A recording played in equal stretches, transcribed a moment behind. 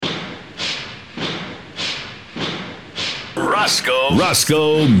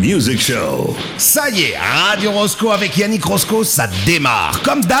Rosco Music Show. Ça y est, Radio Rosco avec Yannick Rosco, ça démarre.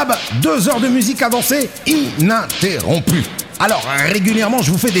 Comme d'hab, 2 heures de musique avancée ininterrompue. Alors, régulièrement,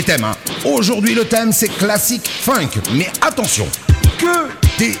 je vous fais des thèmes. Aujourd'hui, le thème, c'est classique funk. Mais attention, que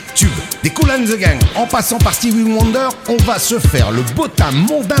des tubes. Des Kool and the Gang, en passant par Stevie Wonder, on va se faire le bottin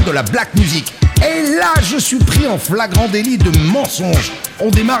mondain de la black music. Et là, je suis pris en flagrant délit de mensonge.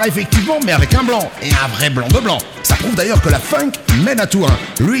 On démarre effectivement, mais avec un blanc. Et un vrai blanc de blanc. Ça prouve d'ailleurs que la funk mène à tout.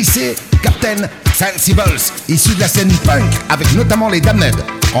 Lui, c'est Captain Sensibles, issu de la scène punk, avec notamment les Damned.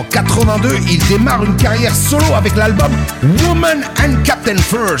 En 82, il démarre une carrière solo avec l'album Woman and Captain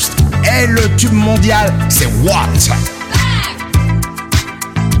First. Et le tube mondial, c'est What?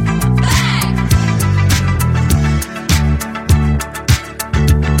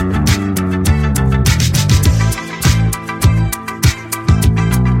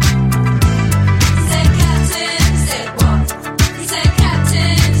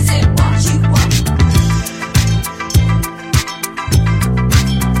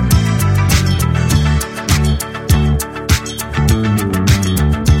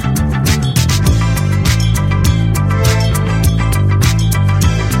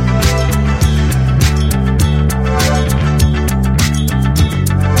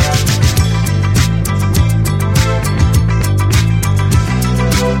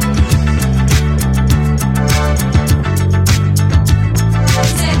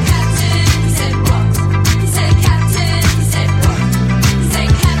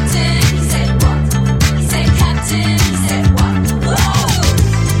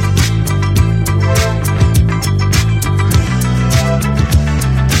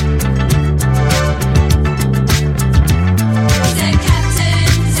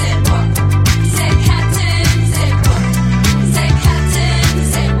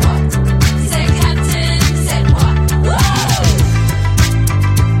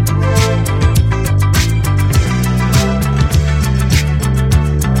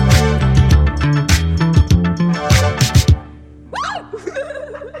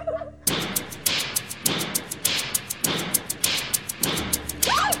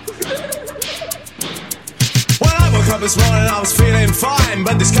 This morning I was feeling fine,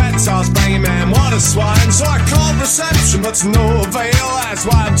 but this cat starts banging, man, what a swine. So I called reception, but to no avail. That's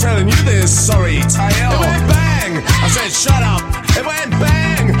why I'm telling you this sorry tale. It went bang, I said shut up. It went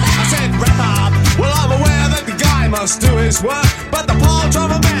bang, I said wrap up. Well, I'm aware that the guy must do his work, but the part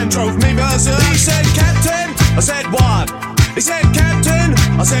of a man drove me berserk. He said, Captain, I said what? He said, Captain,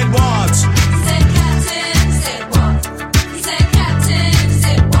 I said what? He said, Captain, said what? He said, Captain,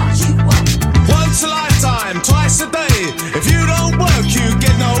 said what you want. Once a lifetime, twice a day. If you don't work, you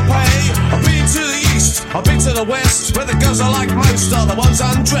get no pay. I've been to the east, I've been to the west, where the girls are like most are the ones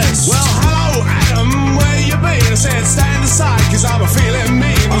undressed. Well, hello, Adam, where you been? I said, stand aside, cause I'm a feeling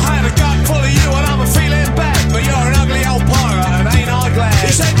mean. I had a gut full of you and I'm a feeling bad, but you're an ugly old pirate and ain't I glad?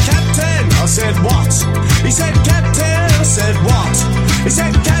 He said, Captain, I said, what? He said, Captain, I said, what? He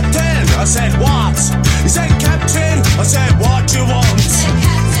said, Captain, I said, what? He said, Captain, I said, what you want? He said,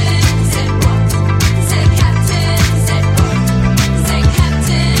 Captain, said what? He said, Captain, said what? He said,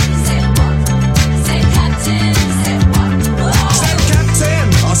 Captain, said what? He said, Captain, said what? He said, Captain,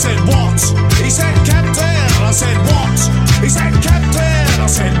 I said, what? He said, Captain, I said, what? He said, Captain, I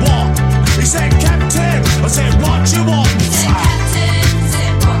said, what? He said, Captain, I said, what you want? He said, Captain,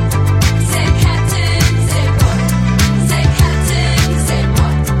 said what? He said, Captain, said what? He said, Captain, said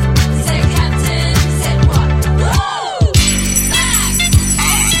what? He said, Captain, said what? Woo!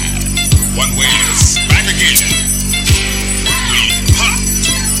 One way is back again. We popped.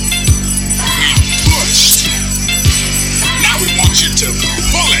 We pushed. Now we want you to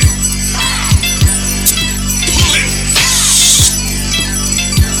pull it. Pull it.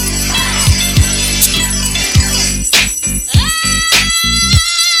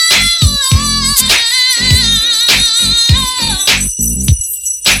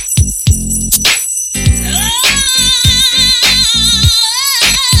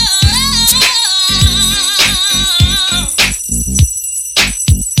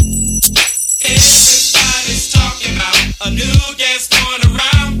 Everybody's talking about a new gas going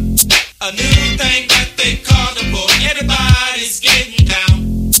around, a new thing that they call the boy. Everybody's getting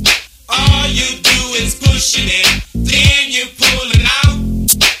down. All you do is pushing it, then you pull it out.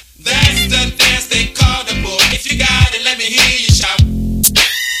 That's the dance they call the boy. If you got it, let me hear you shout.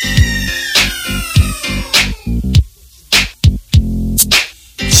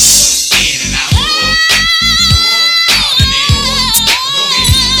 In and out. Out and in. Go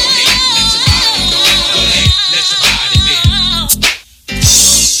ahead, let your body go. Go ahead, let your body be.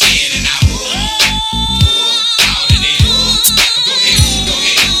 In and out.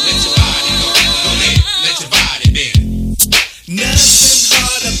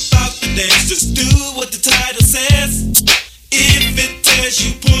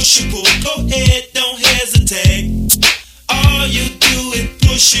 push and pull. Go ahead, don't hesitate. All you do is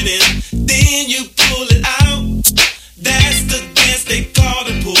push it in, then you pull it out. That's the dance they call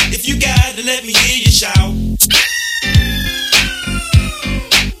the pull. If you got it, let me hear you shout.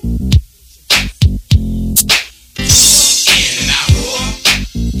 In and out,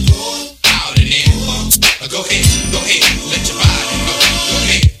 out and in. Go ahead, let your body go. Go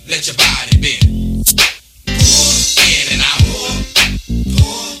ahead, let your body bend. In and out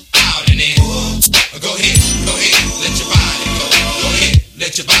and in. Go ahead, let your body go. Go ahead,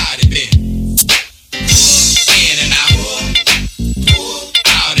 let your body bend. In and out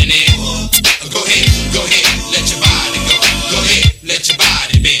and in. Go ahead, let your body go. Go ahead, let your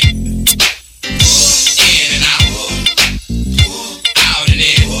body bend. In and out and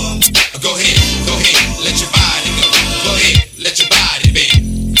in. Go ahead, let your body go. Go ahead, let your body bend.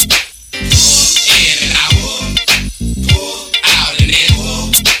 In and out and in.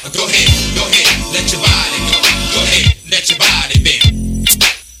 Go ahead, let your body go. Go ahead, let your body bend.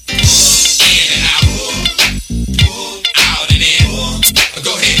 In and out and in.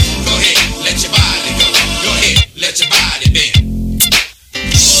 Go ahead, let your body go. Go ahead, let your body bend.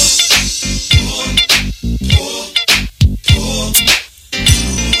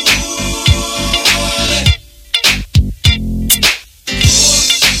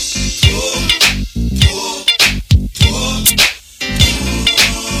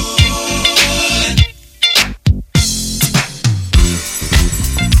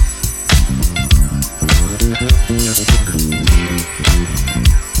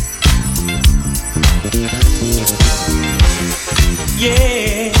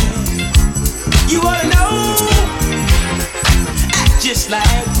 Yeah, you ought to know. Act just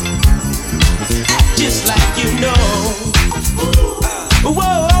like you know.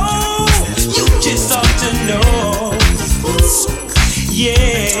 Whoa, you just ought to know.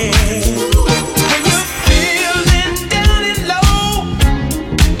 Yeah, when you're feeling down and low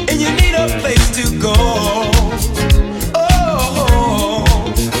and you need a place to go. Oh,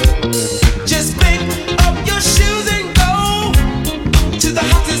 just pick up your shoes and go to the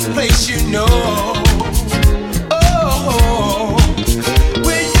hottest place you know. Oh,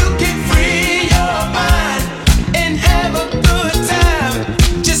 where you can free your mind and have a good time.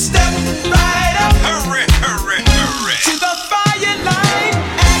 Just step right up. Hurry. To the fire line,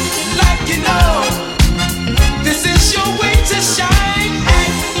 act like you know. This is your way to shine.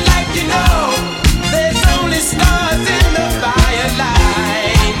 Act like you know. There's only stars in the fire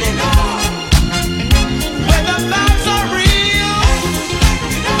line. Where the vibes are real,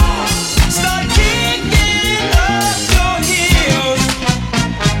 start kicking up your heels.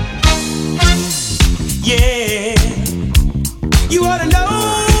 Yeah, you ought to know.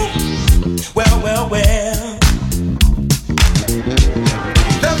 Well.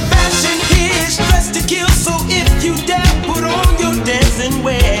 The fashion here is dressed to kill, so if you dare, put on your dancing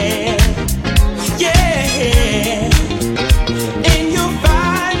wear. Yeah, and you'll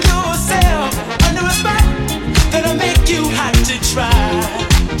find yourself under a spot that'll make you hot to try.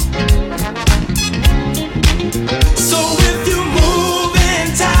 So if you move in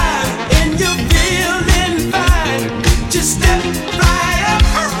time and you're feeling fine, just step right up.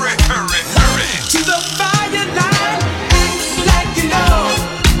 Hurry. To the fire line, act like you know.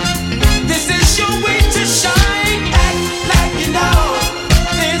 This is your way to shine. Act like you know.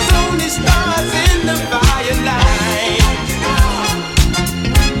 There's only stars in the fire line.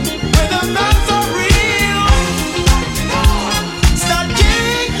 Where the vibes are real, start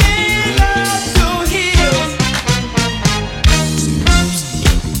kicking up your heels.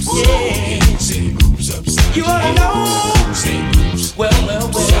 Yeah, you ought to know. Well.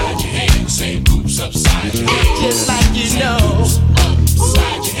 Upside your head. Just like you know.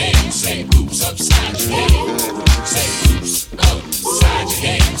 Upside your head. Say oops upside your head. Say oops upside your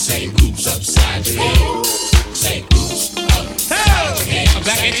head. Say oops upside your head. Say oops upside your head. I'm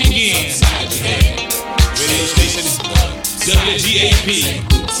back at you again. Upside your head. Radio station WGAP. Say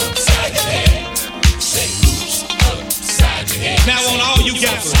oops upside your head. Say oops upside your head. Now on all you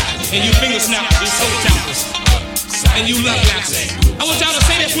gappers and you finger snappers, you toe tappers, and you love lappers, I want y'all to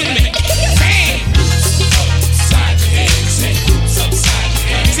say this with me. Bang! Upside your head. Say oops upside your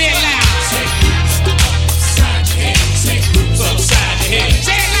head. Say it loud. Say oops upside your head. Say oops Upside your head.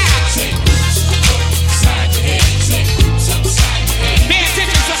 Say it loud. Say oops upside your head. Say oops upside your head. Pay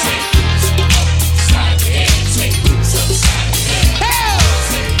attention, son. Upside your head. Say oops upside your head.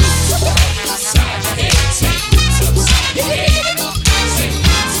 Say oops upside your head. Say oops upside your head. Say oops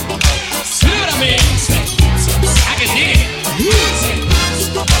upside You know what I mean? Say oops upside I can dig it. your head. Say oops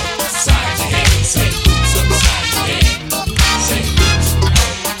upside your head.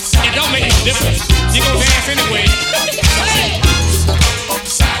 Listen, you gonna dance anyway.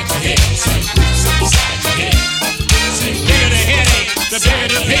 Bigger the headache, the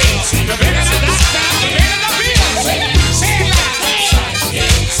bigger the pill, the bigger the doctor, the bigger the bill. Say it loud.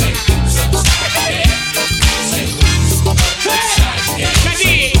 Now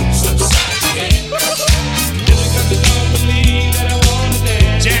dig.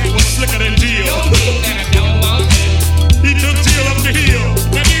 Jack was slicker than Jill. He took Jill up the hill.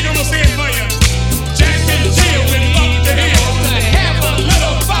 Now dig, I'm gonna say it for you. Jack and Jill went up the hill to have a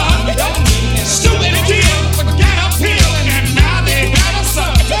little fun. Stupid Jill got uphill and now they got a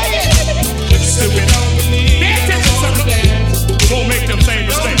son. Stupid. Pay attention, sucker. Won't make them same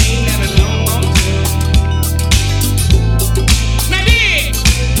mistakes. Now dig,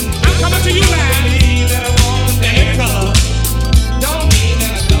 I'm coming to you live. And in color.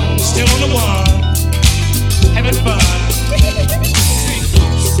 Still on the wall, having fun.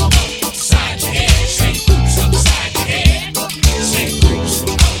 Side your head, shake boots upside your head. Shake boots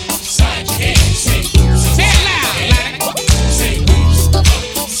upside your head. Shake boots. Say it loud, like. Shake boots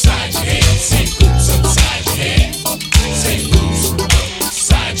upside your head. Shake boots upside your head. Shake boots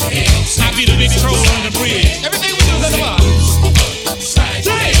upside your head. I be the big troll on the bridge. Everything we do is at the bar. Upside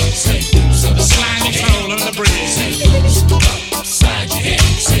your head. Shake boots upside your head. The slimy troll on the bridge. Shake boots upside your head.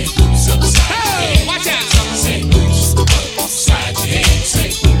 Shake boots upside your head. Watch out. Shake boots upside your head.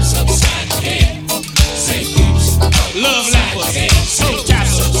 Shake boots upside your head. Shake boots. Love lappers, toe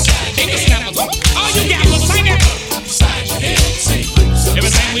tappers, ankle snappers. All you got was sing it. Upside your head. Shake boots.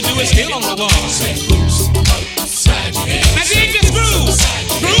 Everything we do is still on the wall. Shake boots upside your head. Now dig this groove.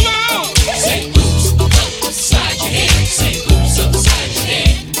 Groove on. Shake boots upside your head. Shake boots upside your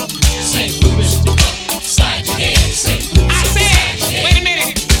head. Shake boots upside your head. Shake boots. I said, wait a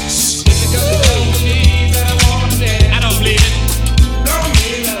minute. I don't believe it.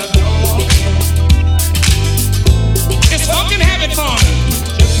 It's fucking habit forming.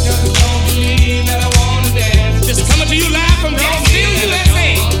 Just coming to you live from Jacksonville,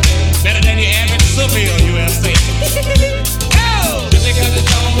 USA. Better than your average Seville, USA. Oh! Just because you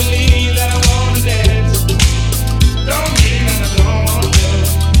don't believe that I wanna dance, don't mean that I don't wanna dance.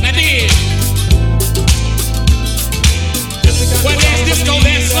 Now dig. Well, there's disco,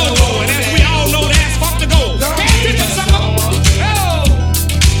 there's solo, and as we all know, there's Funk.2. Pay attention, sucker. Oh!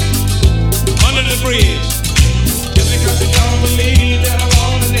 Under the bridge. Just because you don't believe that I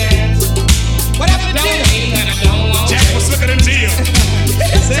wanna dance. Whatever it is. Jack was slicker than Jill.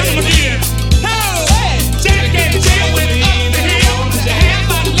 Tell him again. Oh! Jack and Jill went up the hill to have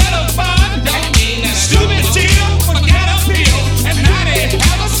a little fun. Stupid Jill forgot a pill, and now they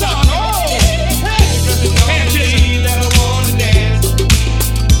have a son. Oh! Pay attention.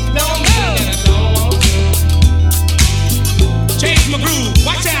 Change my groove,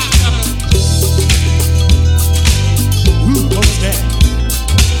 watch out. Ooh, what's that?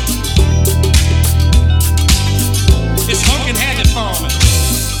 It's funkin' habit forming.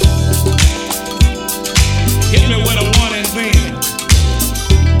 Hit me with a one and then.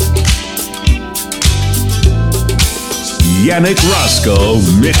 Yannick Rosco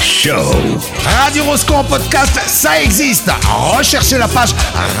Mix Show. Radio Rosco en podcast, ça existe. Recherchez la page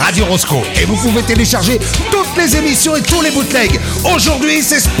Radio Rosco et vous pouvez télécharger toutes les émissions et tous les bootlegs. Aujourd'hui,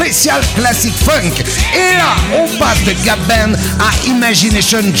 c'est spécial classique funk. Et là, on passe de Gap Band à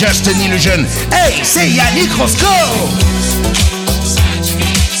Imagination Just an Illusion. Hey, c'est Yannick Rosco.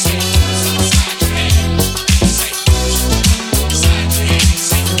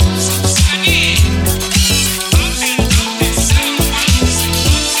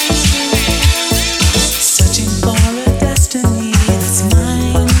 Searching for a destiny that's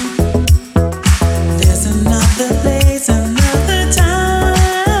mine. There's another place, another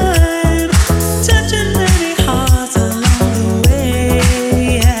time. Touching many hearts along the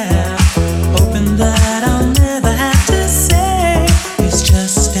way. Yeah. Hoping that I'll never have to say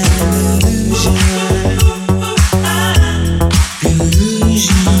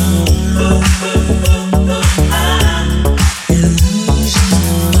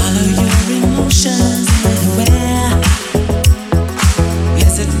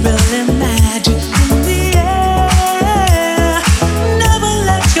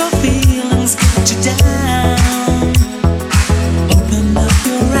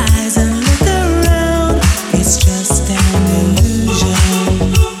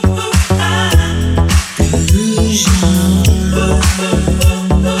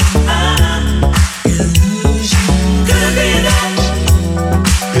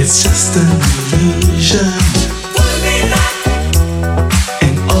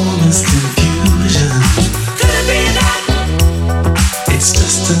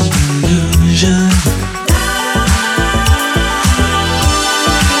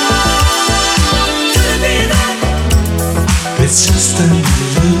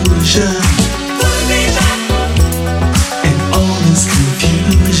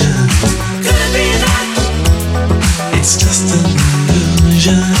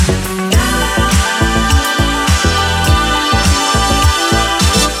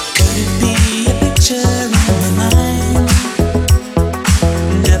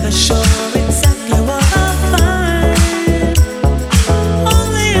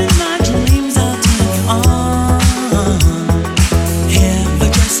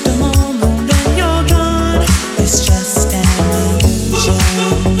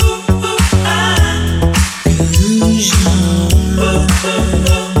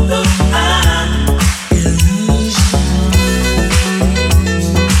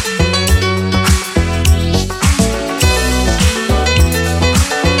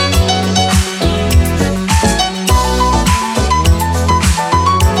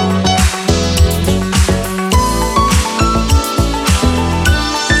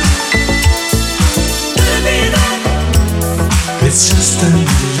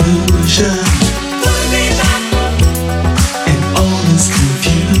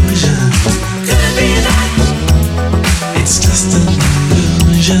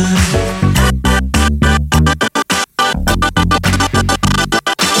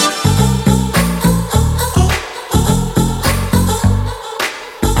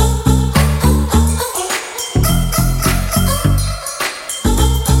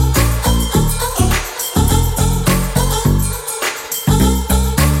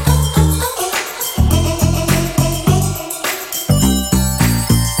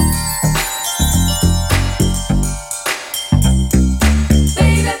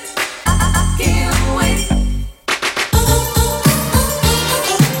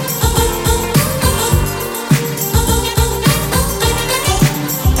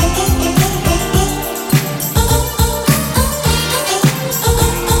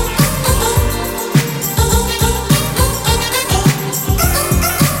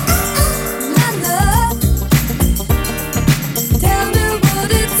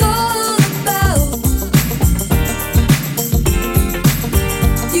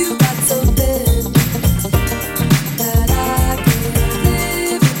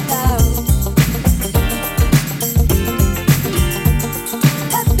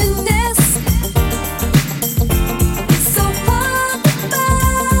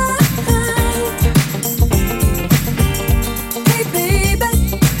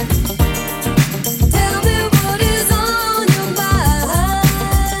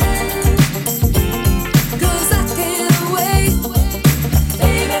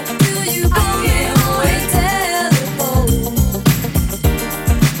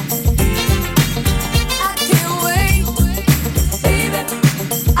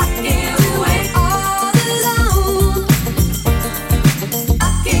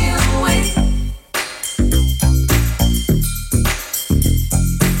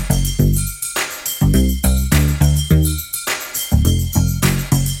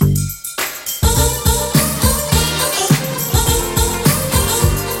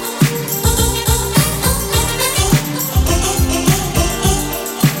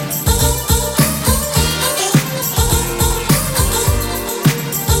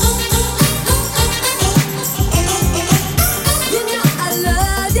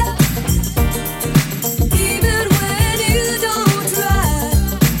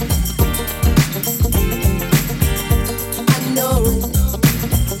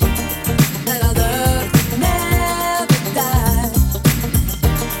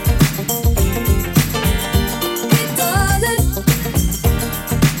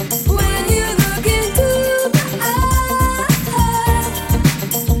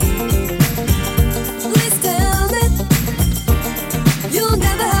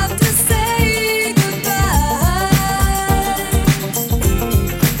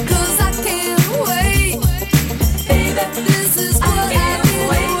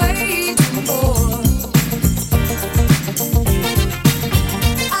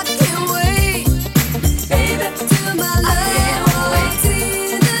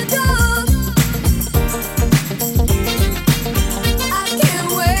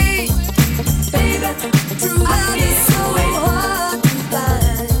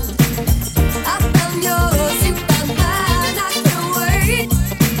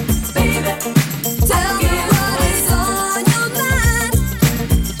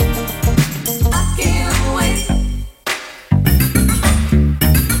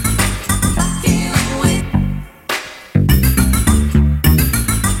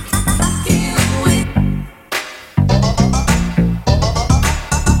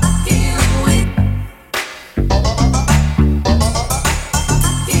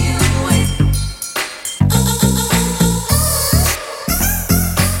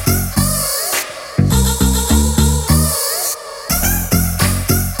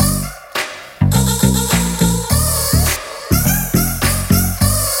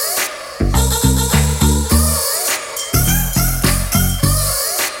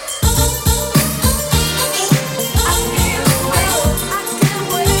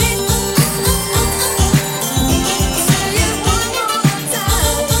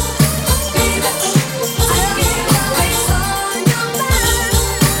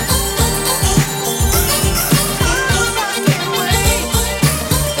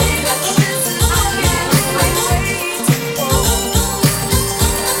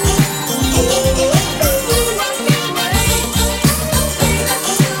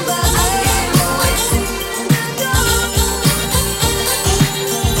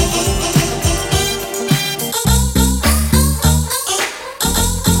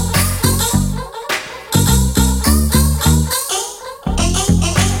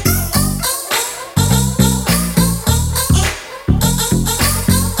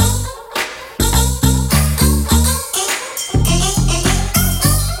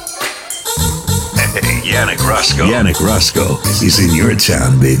Yannick Rosco is in your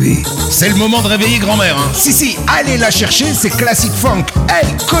town, baby. C'est le moment de réveiller grand-mère, hein. Si, allez la chercher, c'est classique funk.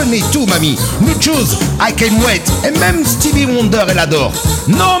 Elle connaît tout, mamie. Muchos, I Can Wait, et même Stevie Wonder, elle adore.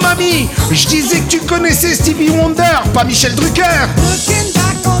 Non, mamie, je disais que tu connaissais Stevie Wonder, pas Michel Drucker. Looking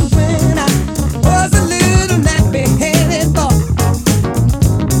back on when I was a little nappy-headed boy.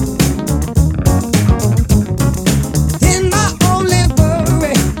 Then my only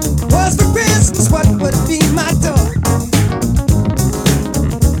worry was for Christmas what would be my toy.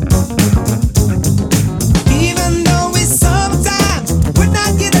 Even though we sometimes would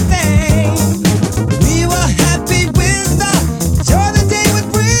not get a thing, we were happy with the joy the day would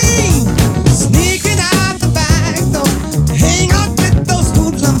bring. Sneaking out the back door, hang out with those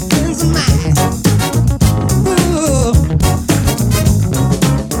hoodlum friends of mine. Ooh.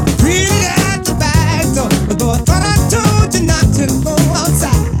 Really at the back door, although I thought I told you not to go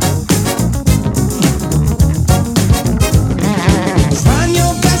outside. Trying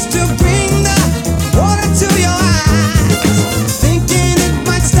your best to bring the water to your eyes, thinking it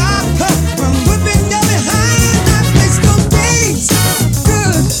might stop her from whipping you behind. I fixed those things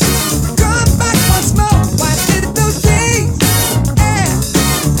good. Come back once more. Why did those things? Yeah,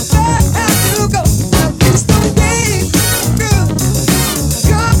 where have you go? I fixed those things good.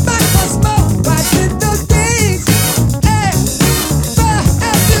 Come back once more. Why did those things? Yeah, where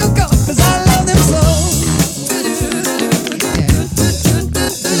have you go? 'Cause I love them so.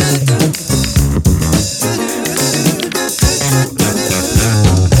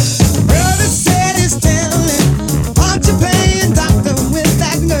 Brother said he's telling, aren't you playing doctor with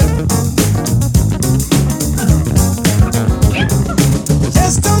that nerve?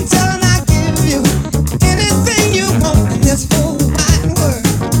 Just don't tell him I give you anything you want in this whole wide world.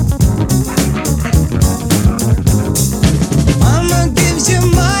 Mama gives you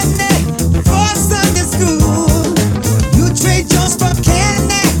money for Sunday school. You trade yours for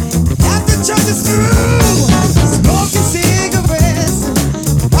candy after church is through. Smoking cigarettes,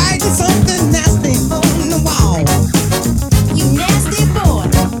 writing something nasty on the wall. You nasty boy.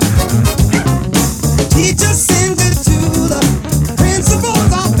 Teacher sends it to the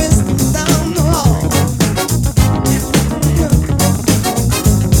principal's office down the hall.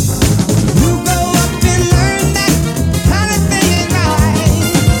 You grow up and learn that kind of thing ain't right.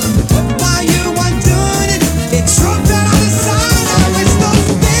 But while you are doing it, it shrubs out on the side. I wish those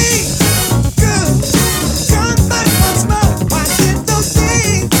things good. Come back once more. Why did those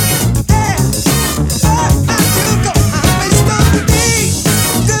things? Yeah, where have you go? I wish those things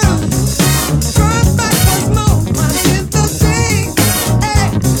good. Come back once more. Why did those things? Hey,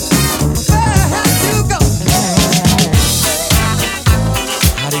 where have you go?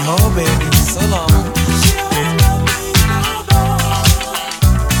 Howdy ho, baby, so long.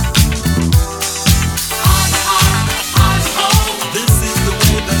 This is the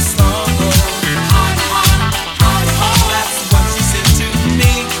way the song goes. That's what she said to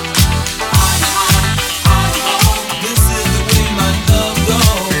me. This is the way my love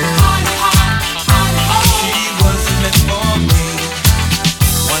goes. She wasn't meant for me.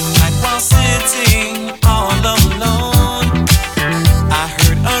 One night while sitting all alone, I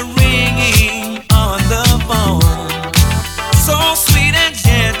heard a ringing on the phone. So sweet and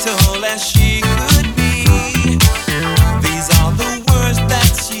gentle as she could be. These are the words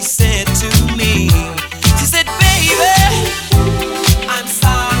that she said to me. She said, baby, I'm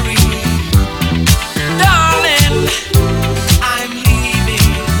sorry. Darling, I'm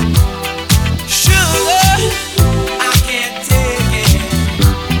leaving. Sugar, I can't take it.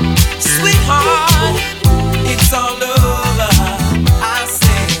 Sweetheart,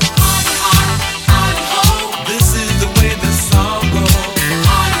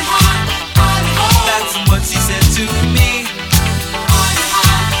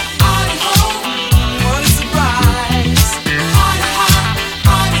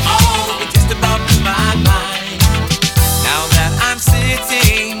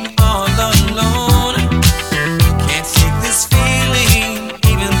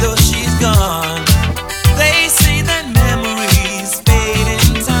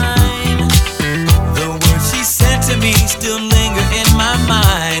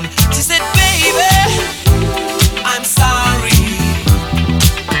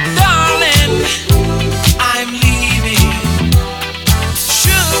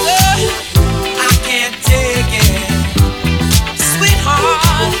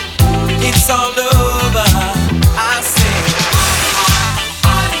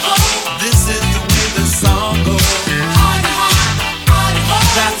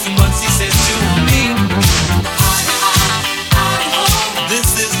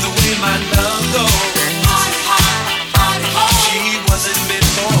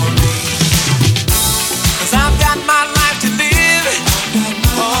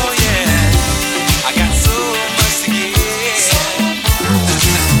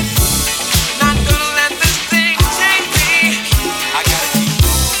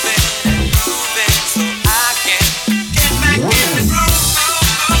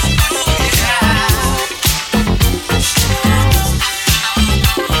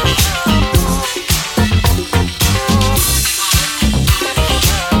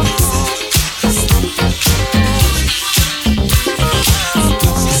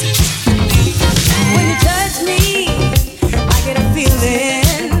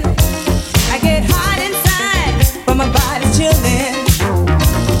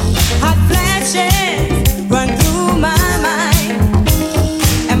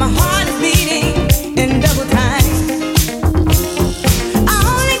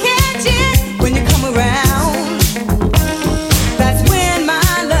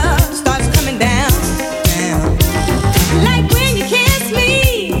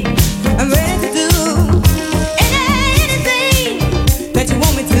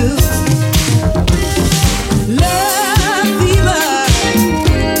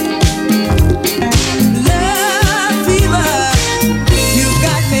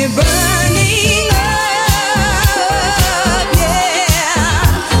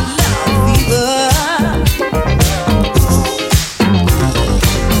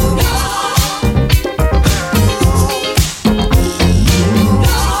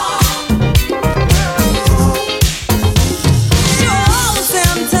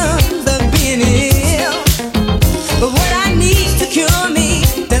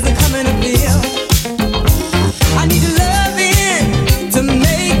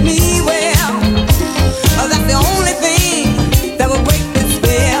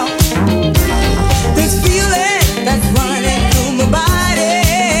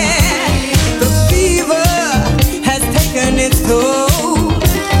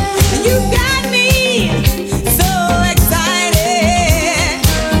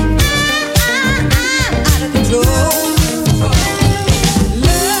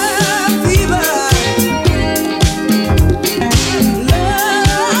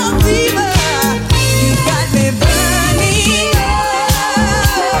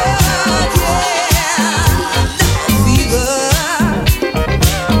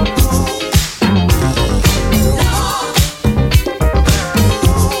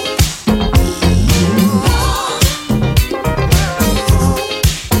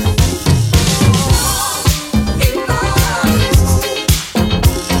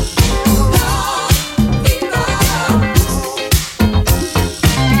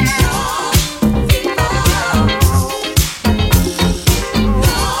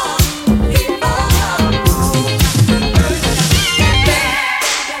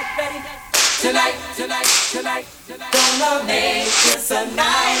 Gonna make this a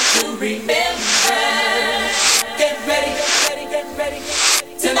night to remember. Get ready, get ready, get ready.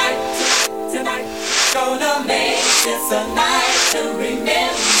 Tonight, tonight. Gonna make this a night to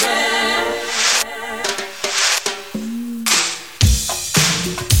remember.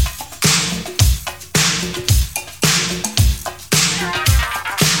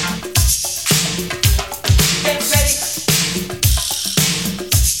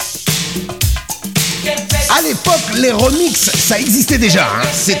 À l'époque, les remixes, ça existait déjà. Hein.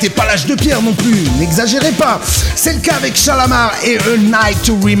 C'était pas l'âge de pierre non plus, n'exagérez pas. C'est le cas avec Shalamar et A Night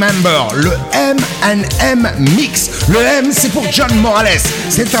to Remember, le M&M Mix. Le M, c'est pour John Morales.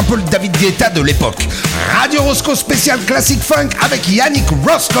 C'est un peu le David Guetta de l'époque. Radio Rosco spécial classique funk avec Yannick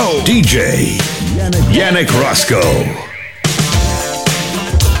Rosco. DJ Yannick Rosco.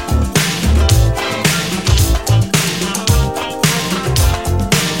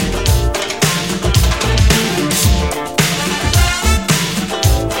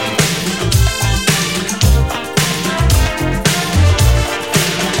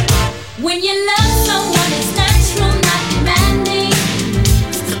 When you love someone, it's natural, not demanding.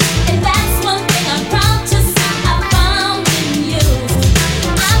 And that's one thing I'm proud to say I found in you.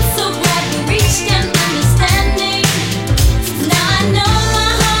 I'm so glad we reached an understanding.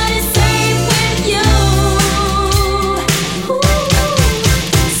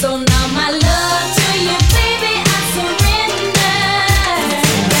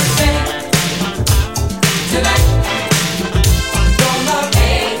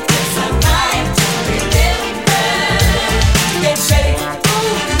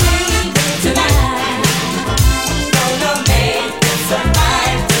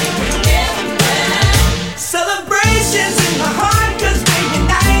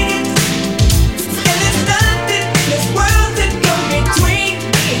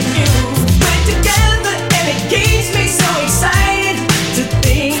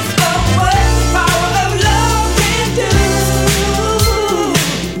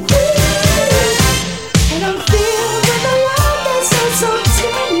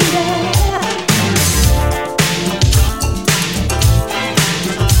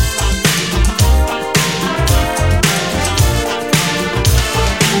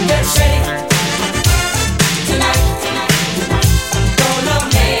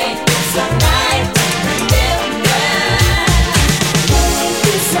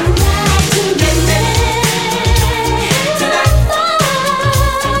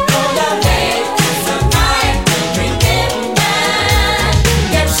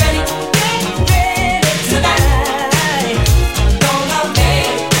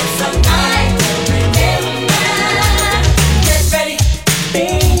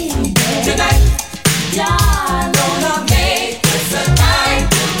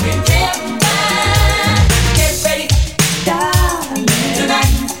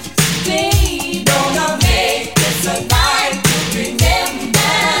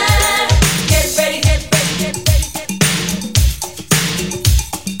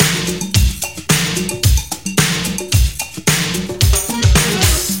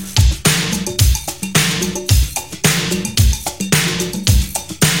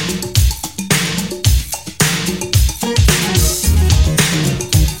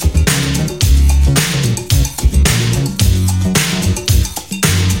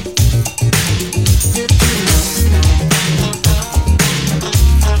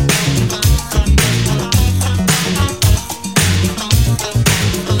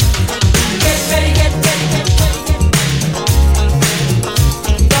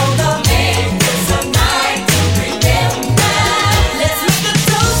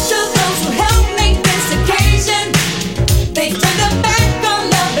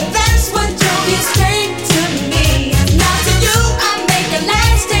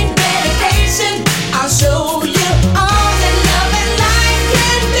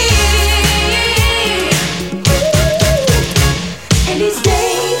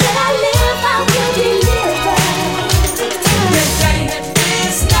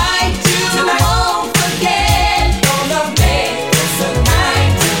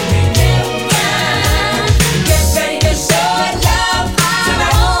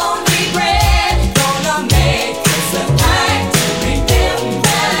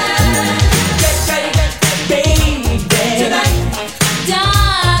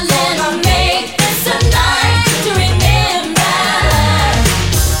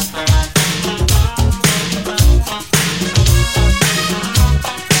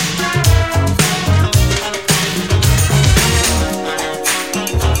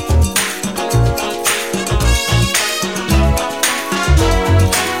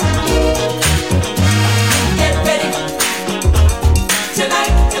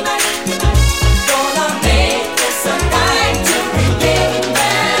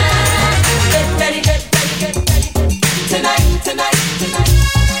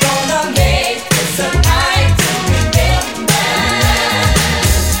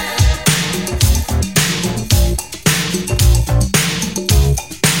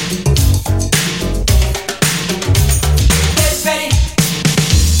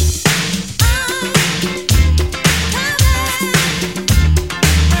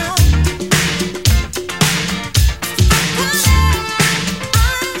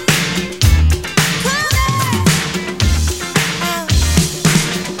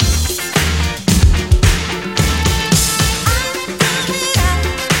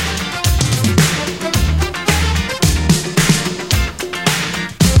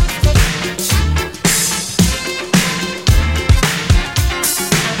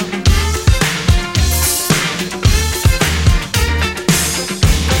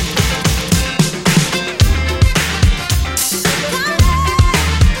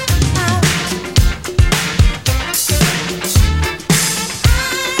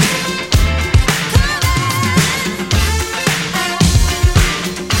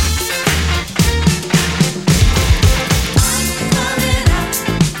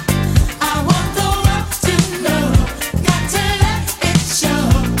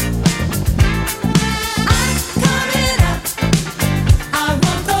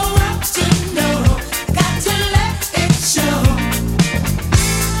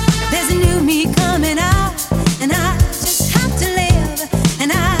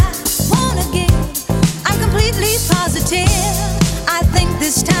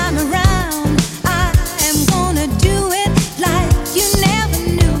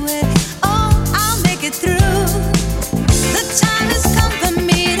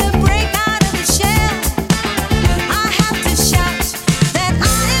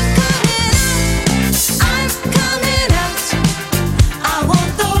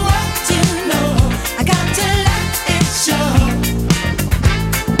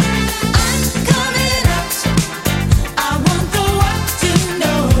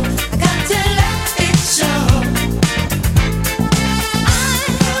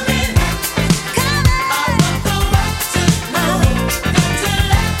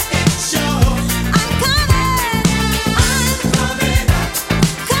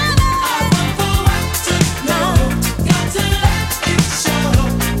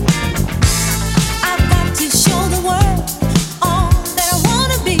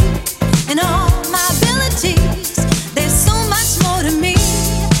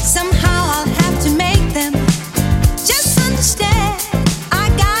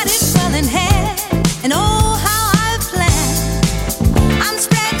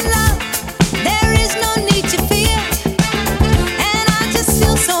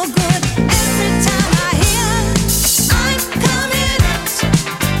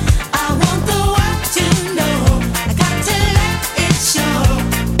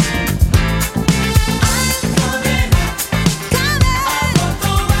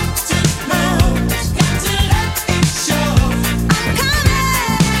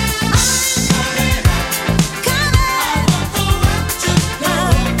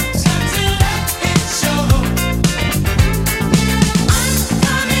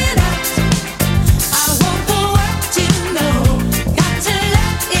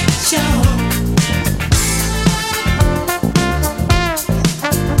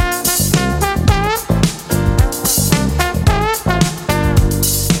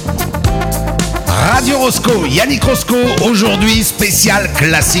 Rosco, Yannick Rosco, aujourd'hui spécial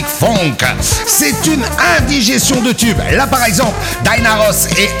classique funk. C'est une indigestion de tubes. Là par exemple, Diana Ross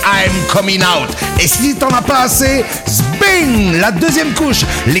et I'm Coming Out. Et si t'en as pas assez, Zbing, la deuxième couche,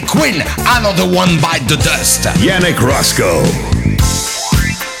 les Queen, Another One Bite the Dust. Yannick Rosco.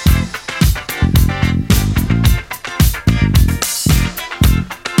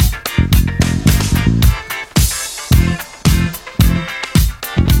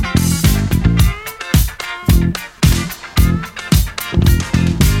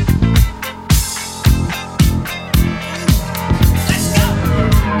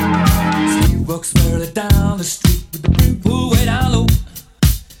 Down the street with the brim pulled way down low.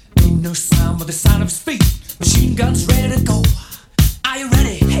 Ain't no sound but the sound of his feet. Machine guns ready to go. Are you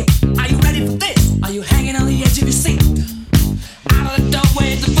ready? Hey, are you ready for this? Are you hanging on the edge of your seat? Out of the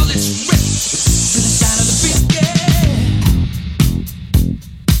doorway, the bullets rip to the sound of the beat. Yeah.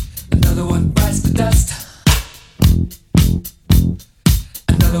 Another one bites the dust.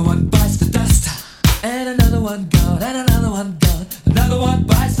 Another one bites the dust. And another one gone. And another one gone. Another one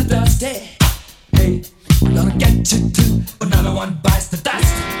bites the dust. Yeah. Hey, I'm gonna get you too. Another one bites the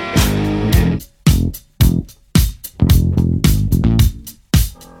dust.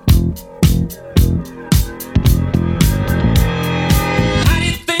 How do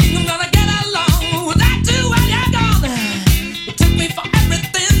you think I'm gonna get along without you when you're gone? You took me for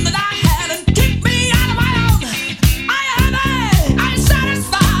everything that I had and kicked me out of my own. Are you happy? Are you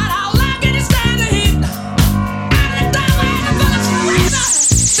satisfied? How long can you stand the heat? Out of the doorway, the bullets rip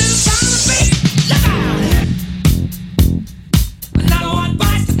to the sound of the beat. Look out! Another one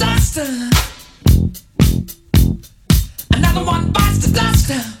bites the dust. Another one bites the dust.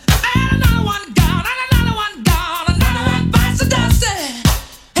 And another one gone. And another one gone. Another one bites the dust.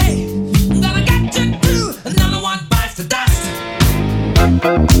 Hey, I'm gonna get you too. Another one bites the dust.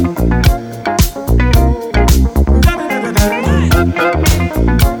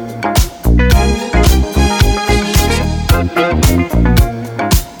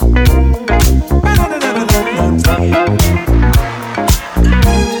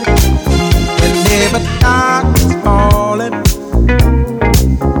 Whenever dark is falling,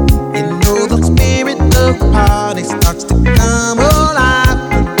 you know the spirit of the party starts to come alive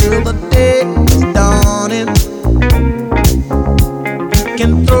until the day is dawning. You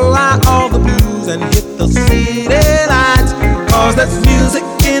can throw out all the blues and hit the city lights, 'cause there's music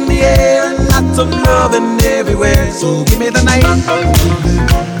in the air and lots of loving everywhere. So give me the night.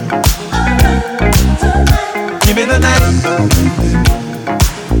 Give me the night.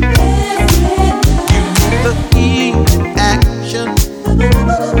 The key action,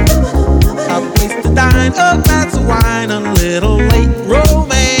 a place to dine, a glass of wine, a little late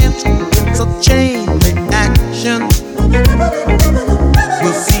romance. It's a chain reaction.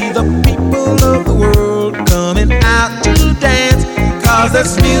 We'll see the people of the world coming out to dance, 'cause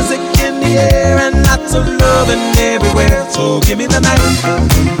there's music in the air and lots of loving everywhere. So give me the night.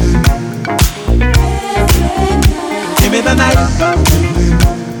 Give me the night.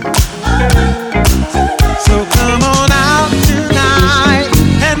 So come on out tonight,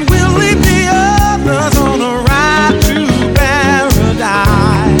 and we'll leave the others on a ride through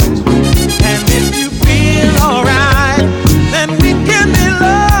paradise. And if you feel alright, then we can be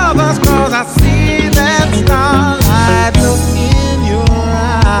lovers, 'cause I see that starlight look in your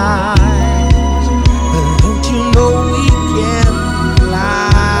eyes. But don't you know we can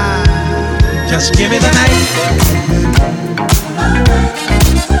fly? Just give me the night.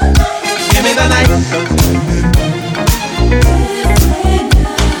 Give me the night.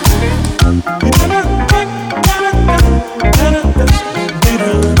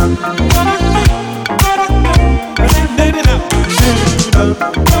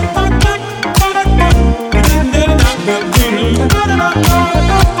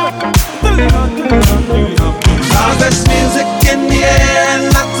 Cause there's music in the air and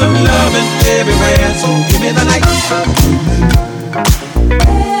lots of loving everywhere. So give me the night.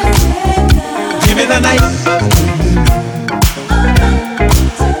 Give me the night.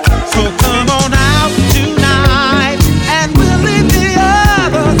 So come on out tonight, and we'll leave the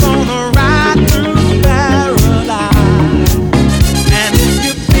others on a ride through paradise. And if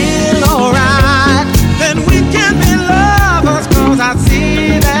you feel alright, then we can be lovers, 'cause I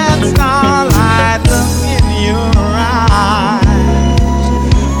see that starlight look in your eyes.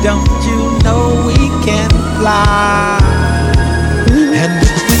 Don't you know we can fly? And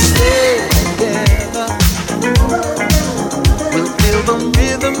if we stay together, we'll feel the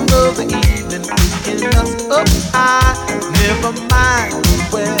rhythm of the evening picking us up high. Never mind the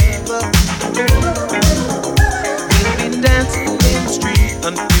weather, we'll be dancing in the street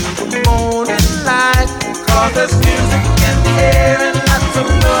until the morning light. there's music in the air and lots of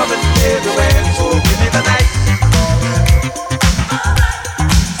loving everywhere. So give me the night.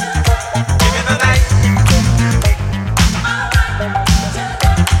 Give me the night.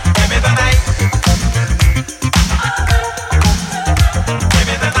 Give me the night. Give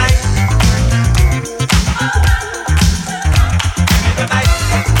me the night. Give me the night.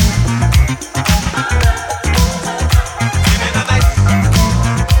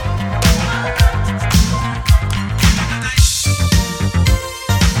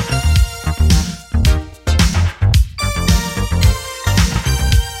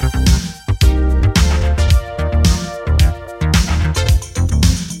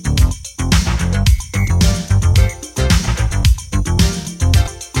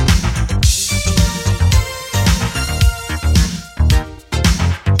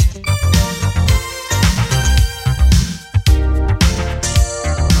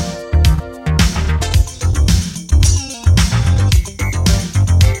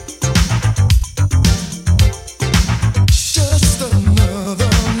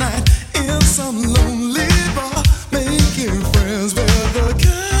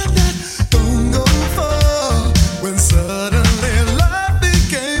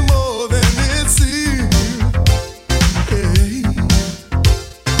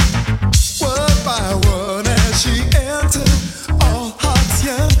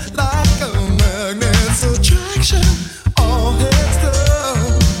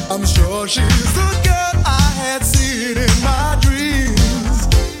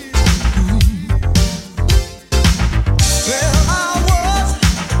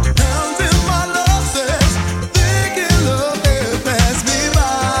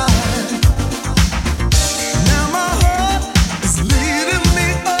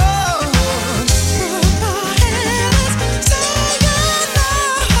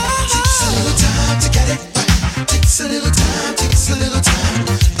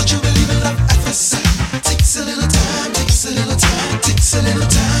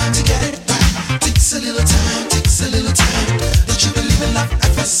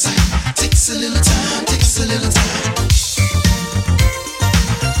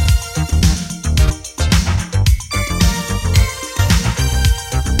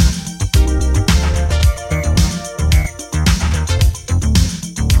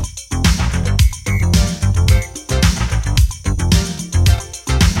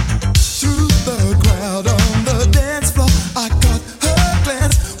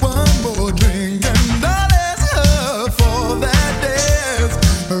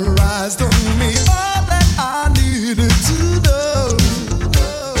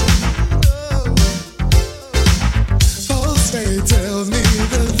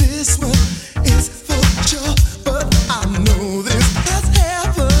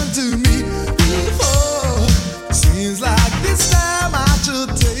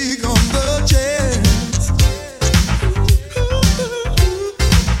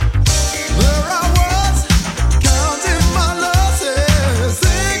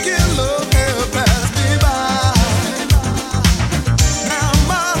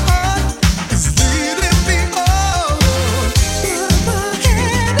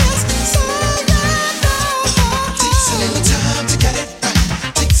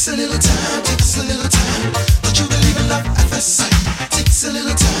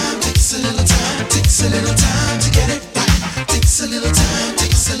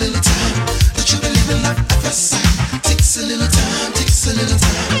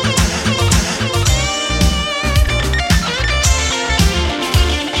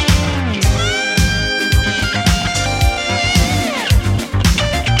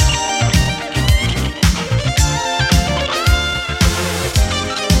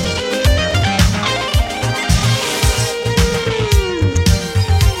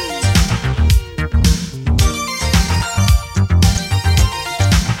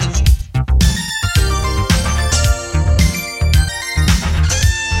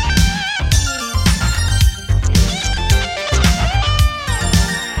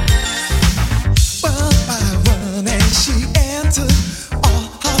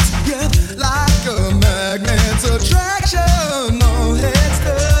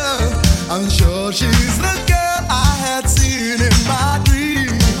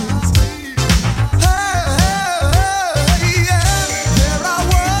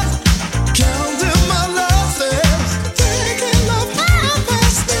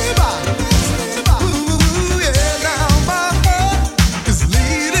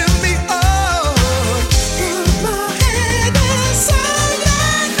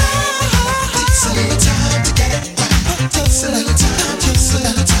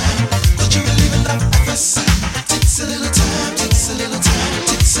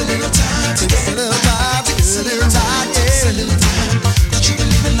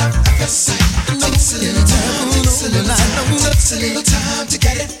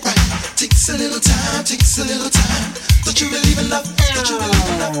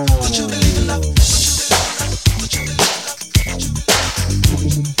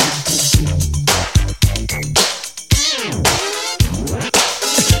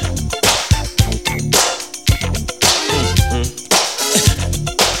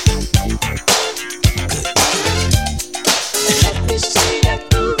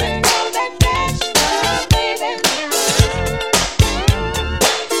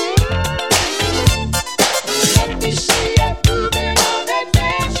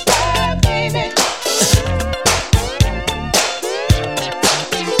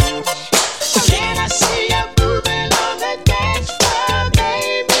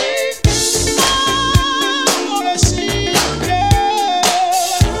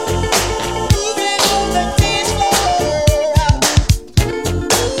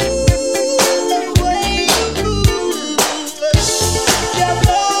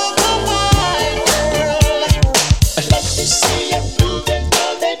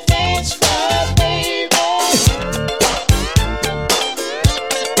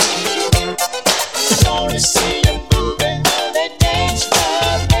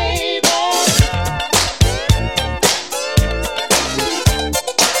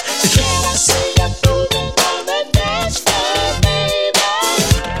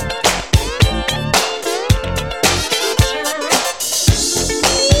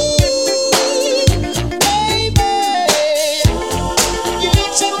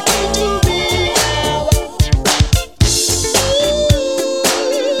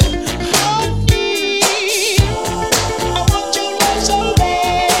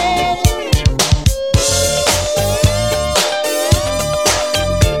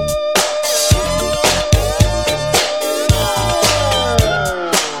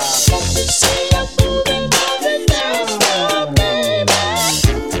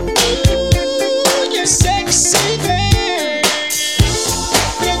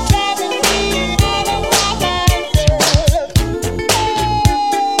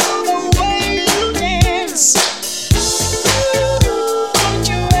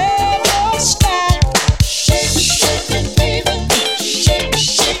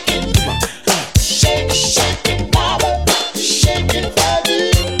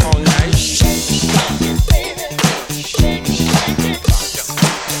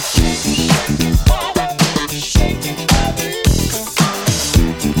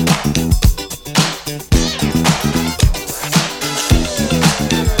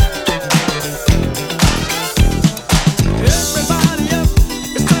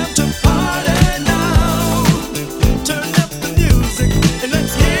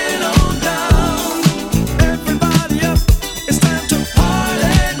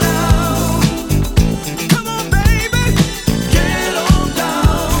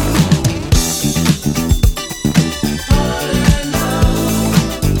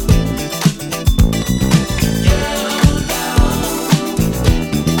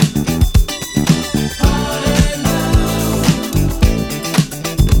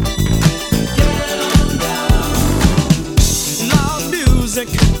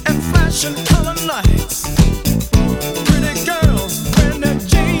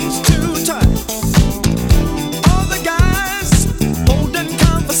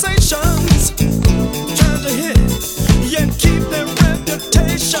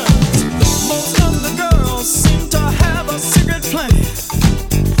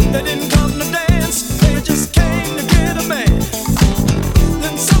 They didn't come to dance, they just came to get a man.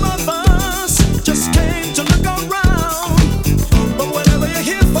 Then some of us just came to look around. But whatever you're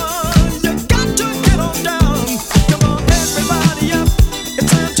here for, you got to get on down. Come on, everybody up,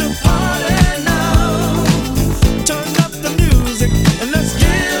 it's time to party now. Turn up the music and let's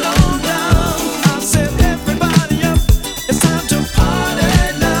get on down. I said everybody up, it's time to party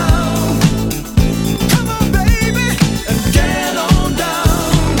now. Come on, baby, and get on down.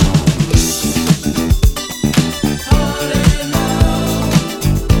 Party now.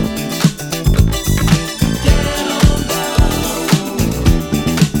 Get on down.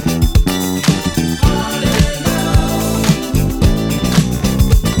 Party now.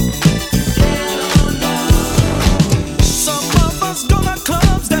 Get on down. Some of us go to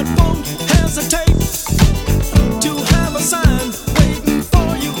clubs that won't hesitate to have a sign waiting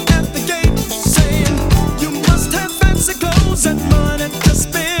for you at the gate saying you must have fancy clothes and money to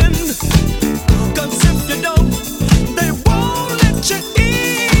spend. 'Cause if you don't, they won't let you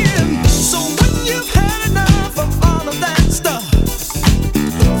in. So when you've had enough of all of that stuff,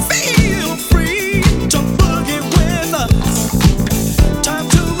 feel free to boogie with us. Time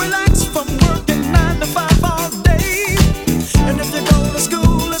to relax from working 9 to 5 all day. And if you go to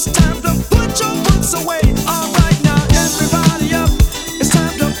school, it's time to put your books away. All right, now everybody up, it's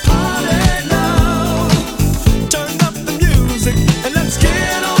time to party now. Turn up the music and let's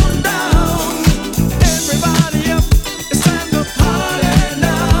get on down. Everybody up, it's time to party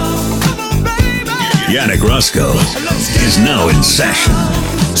now. Come on, baby. Yannick Rosco is now in session.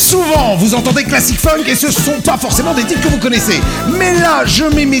 Souvent, vous entendez classique funk et ce sont pas forcément des titres que vous connaissez. Mais là, je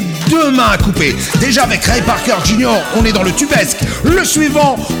mets mes deux mains à couper. Déjà avec Ray Parker Jr., on est dans le tubesque. Le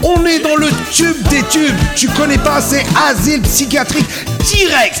suivant, on est dans le tube des tubes. Tu connais pas, c'est asile psychiatrique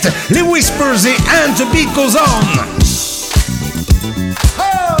direct. Les Whispers et And the Beat Goes On.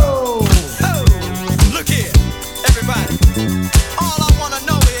 Oh, look here, everybody. All I wanna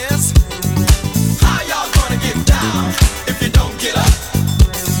know is how y'all gonna get down if you don't get up.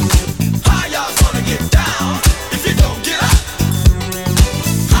 How y'all gonna get down if you don't get up?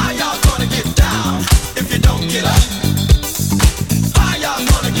 How y'all gonna get down if you don't get up? How y'all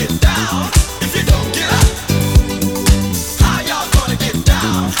gonna get down if you don't get up? How y'all gonna get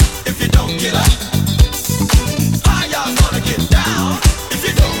down if you don't get up? How y'all gonna get down if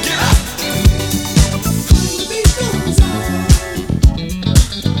you don't get up?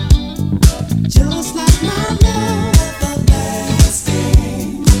 Just like my love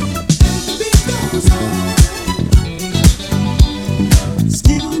everlasting. The beat goes on.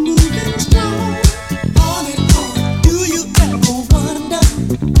 Still moving strong. On and on. Do you ever wonder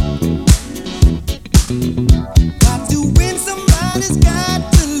why to win somebody's got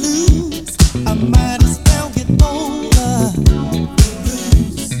to lose? I might as well get over the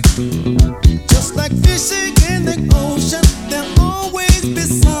blues. Just like fishing in the ocean, there'll always be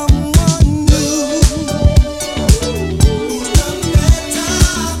someone new. Who's done better?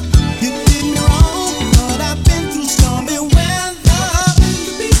 You did me wrong, but I've been through stormy weather.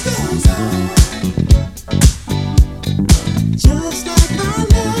 The beat goes on. Just like my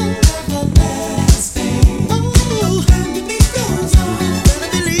love everlasting. Oh, and the beat goes on. Better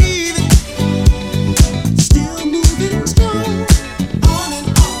believe it. Still moving strong. On and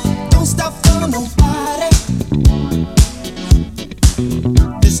on. Don't stop for nobody.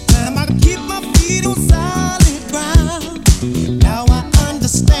 This time I keep my feet on solid ground. Now I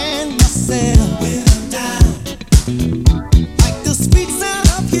understand myself without doubt. Like the sweet sound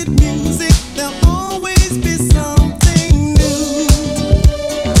of hit music, there'll always be something new.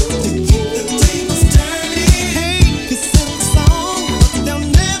 To keep the tables turning, hey, it's a song, but there'll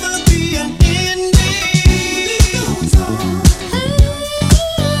never be an ending. It goes on,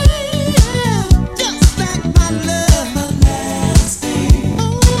 just like my love everlasting.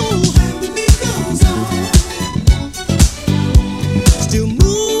 Oh, and the beat goes on. Still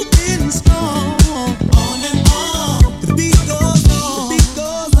moving strong. On and on. The beat goes on. The beat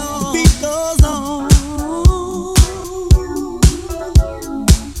goes on. The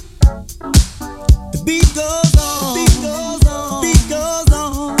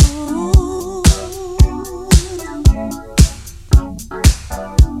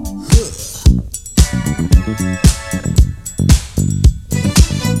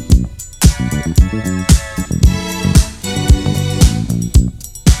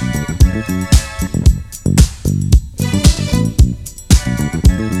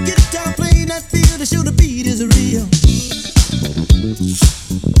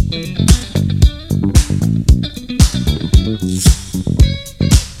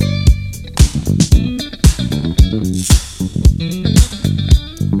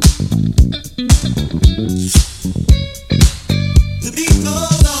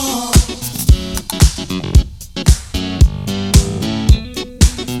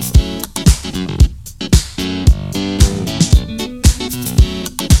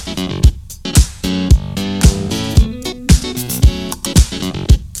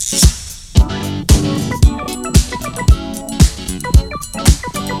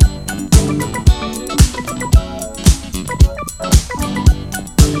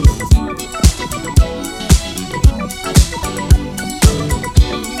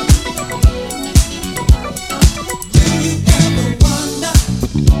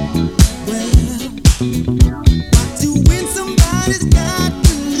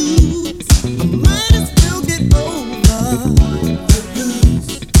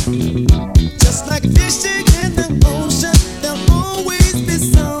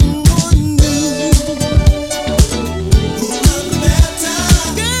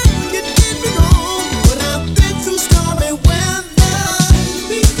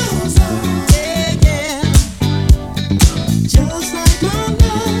Just like my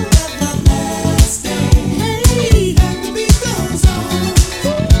love, everlasting. Hey, the beat goes on.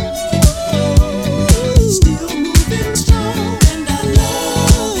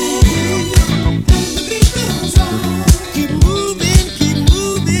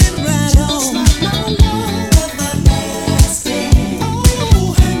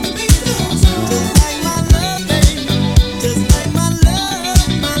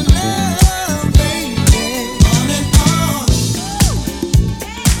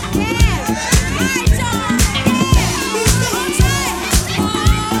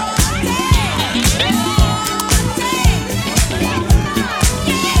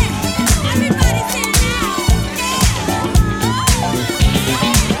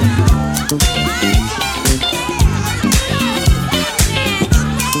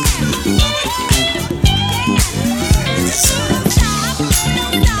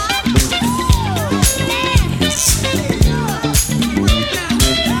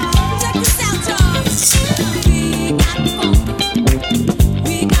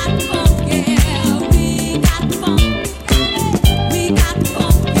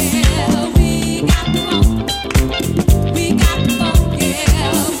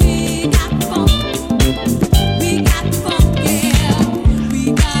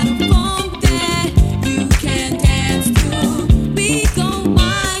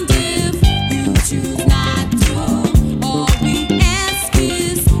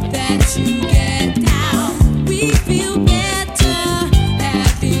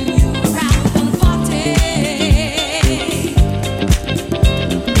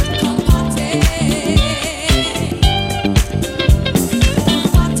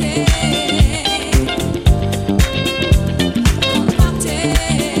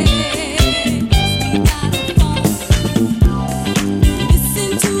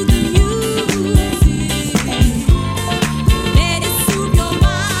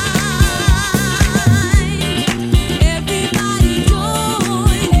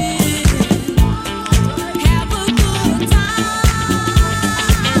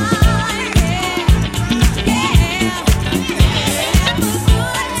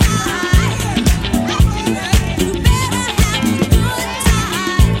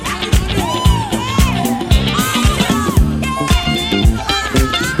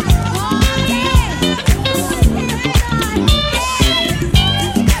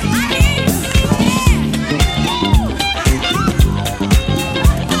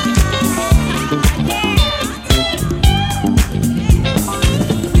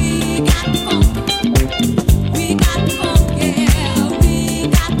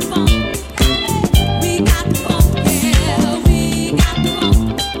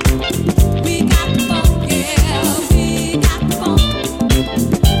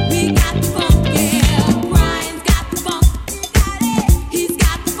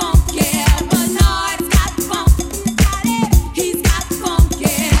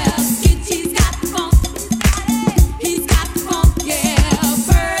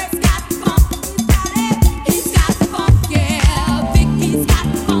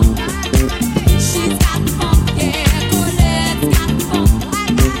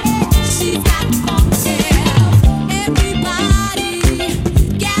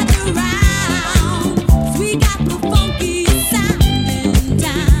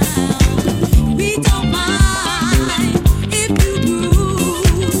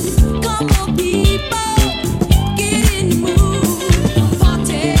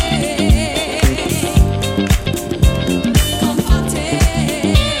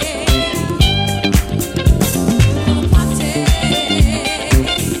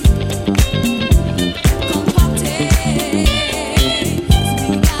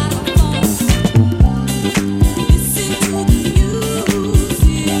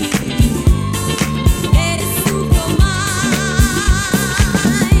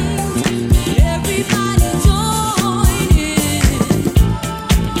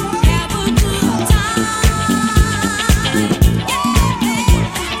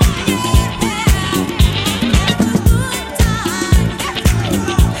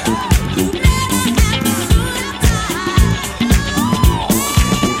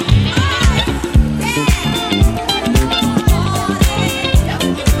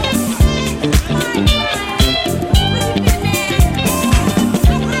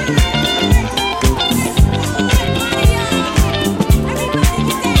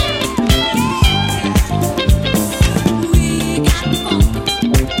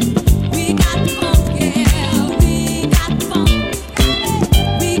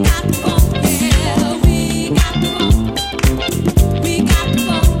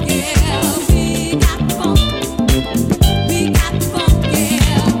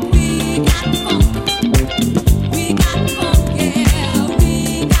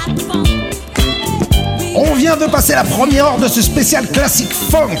 vient de passer la première heure de ce spécial classique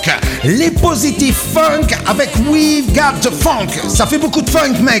funk. Les positifs funk avec We've Got the Funk. Ça fait beaucoup de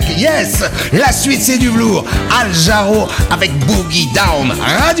funk, mec, yes. La suite, c'est du blue. Al Jarreau avec Boogie Down.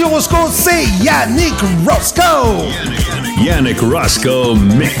 Radio Rosco, c'est Yannick Rosco. Yannick Rosco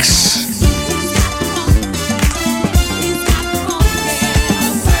Mix.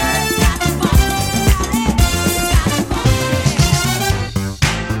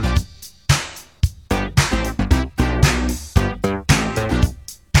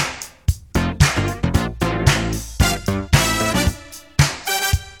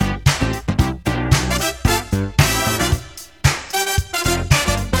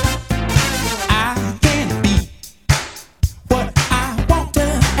 I can be what I want to,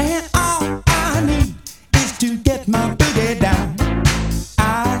 and I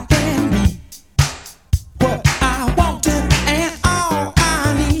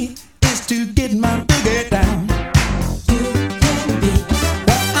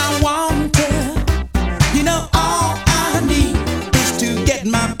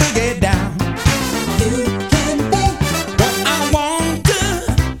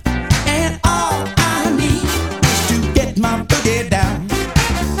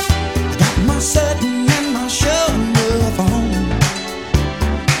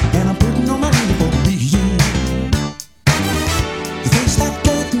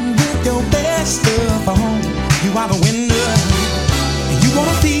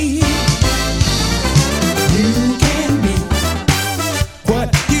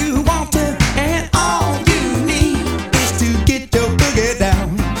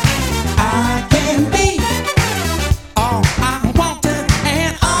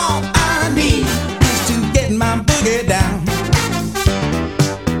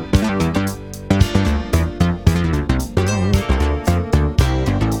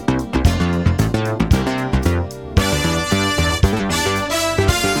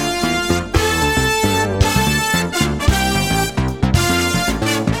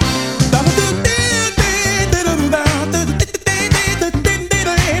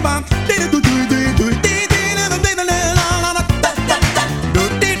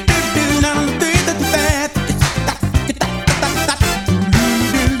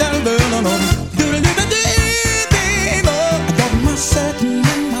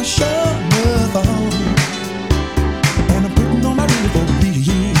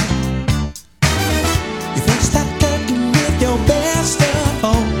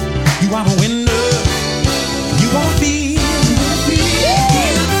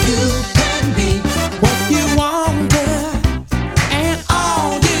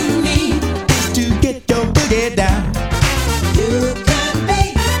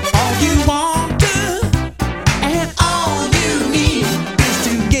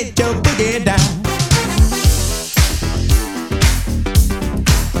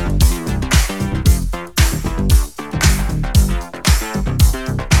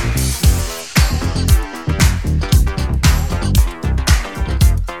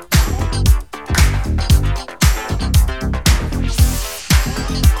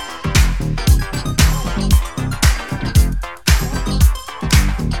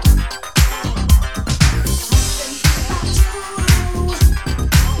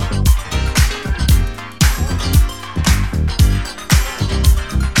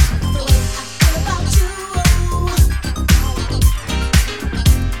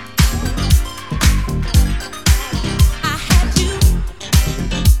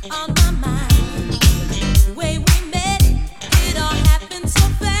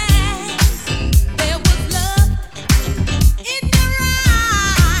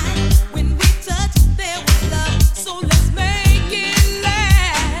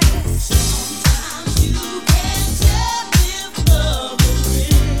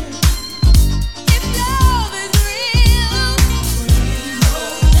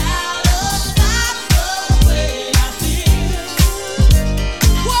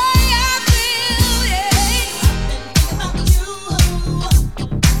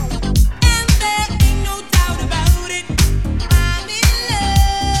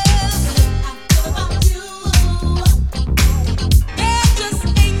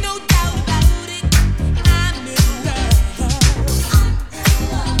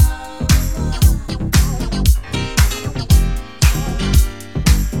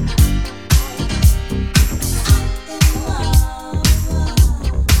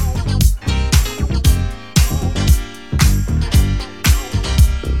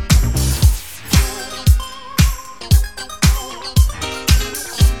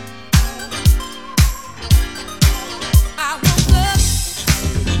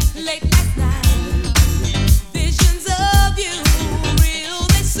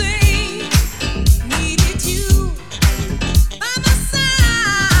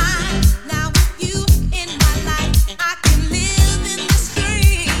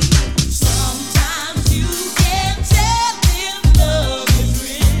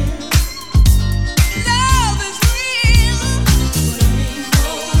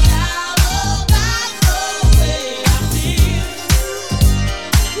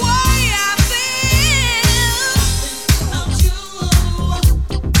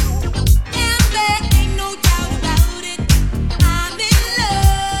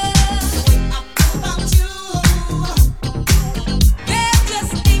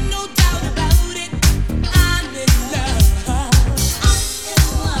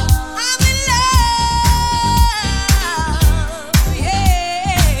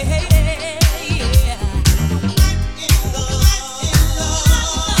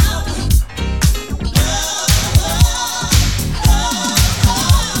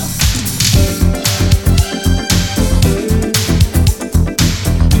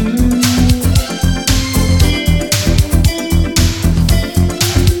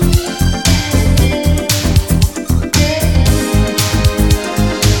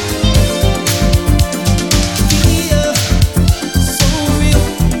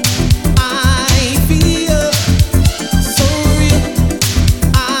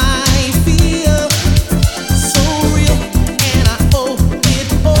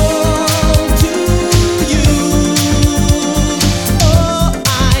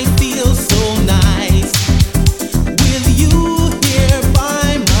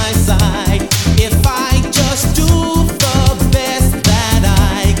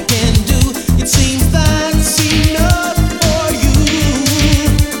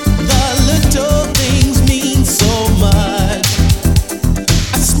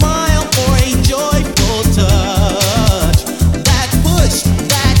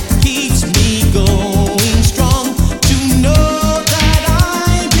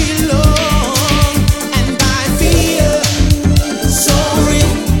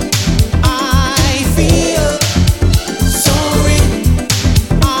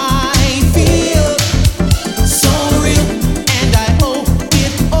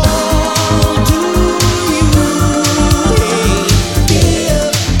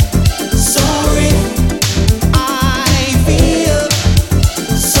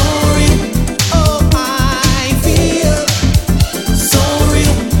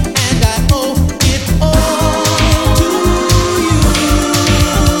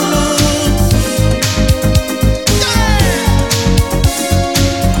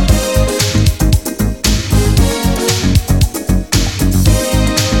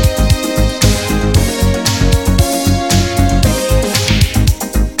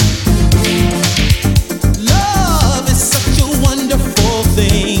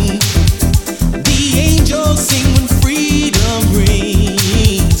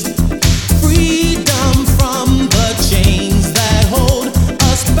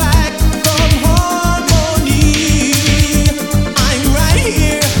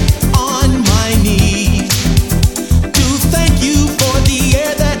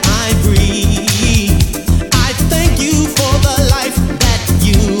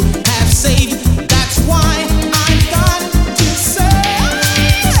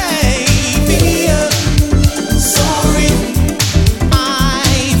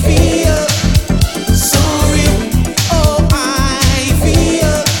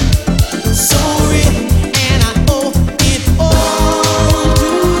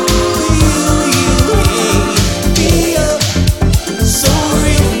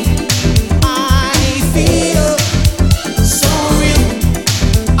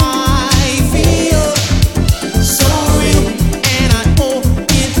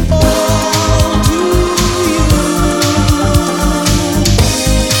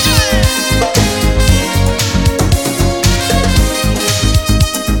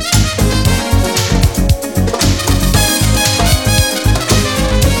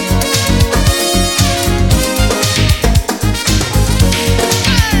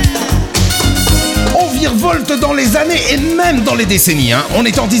même dans les décennies. On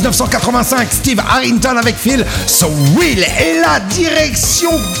est en 1985, Steve Harrington avec Phil So Real. Et la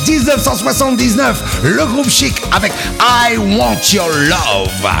direction 1979, le groupe Chic avec I Want Your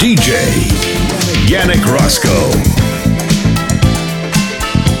Love. DJ Yannick Rosco.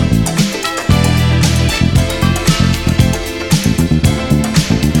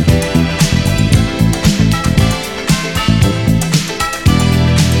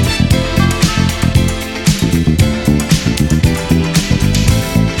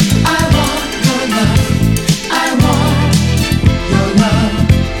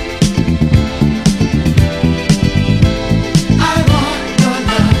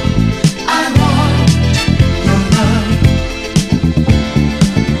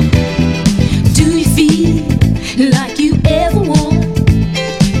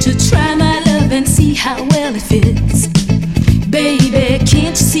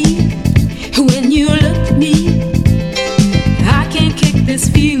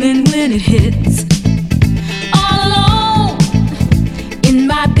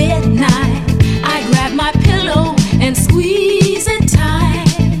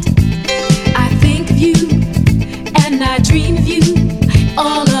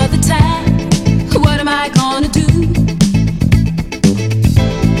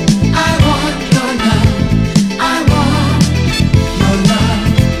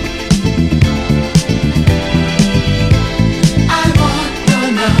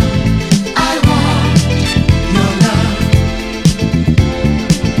 I want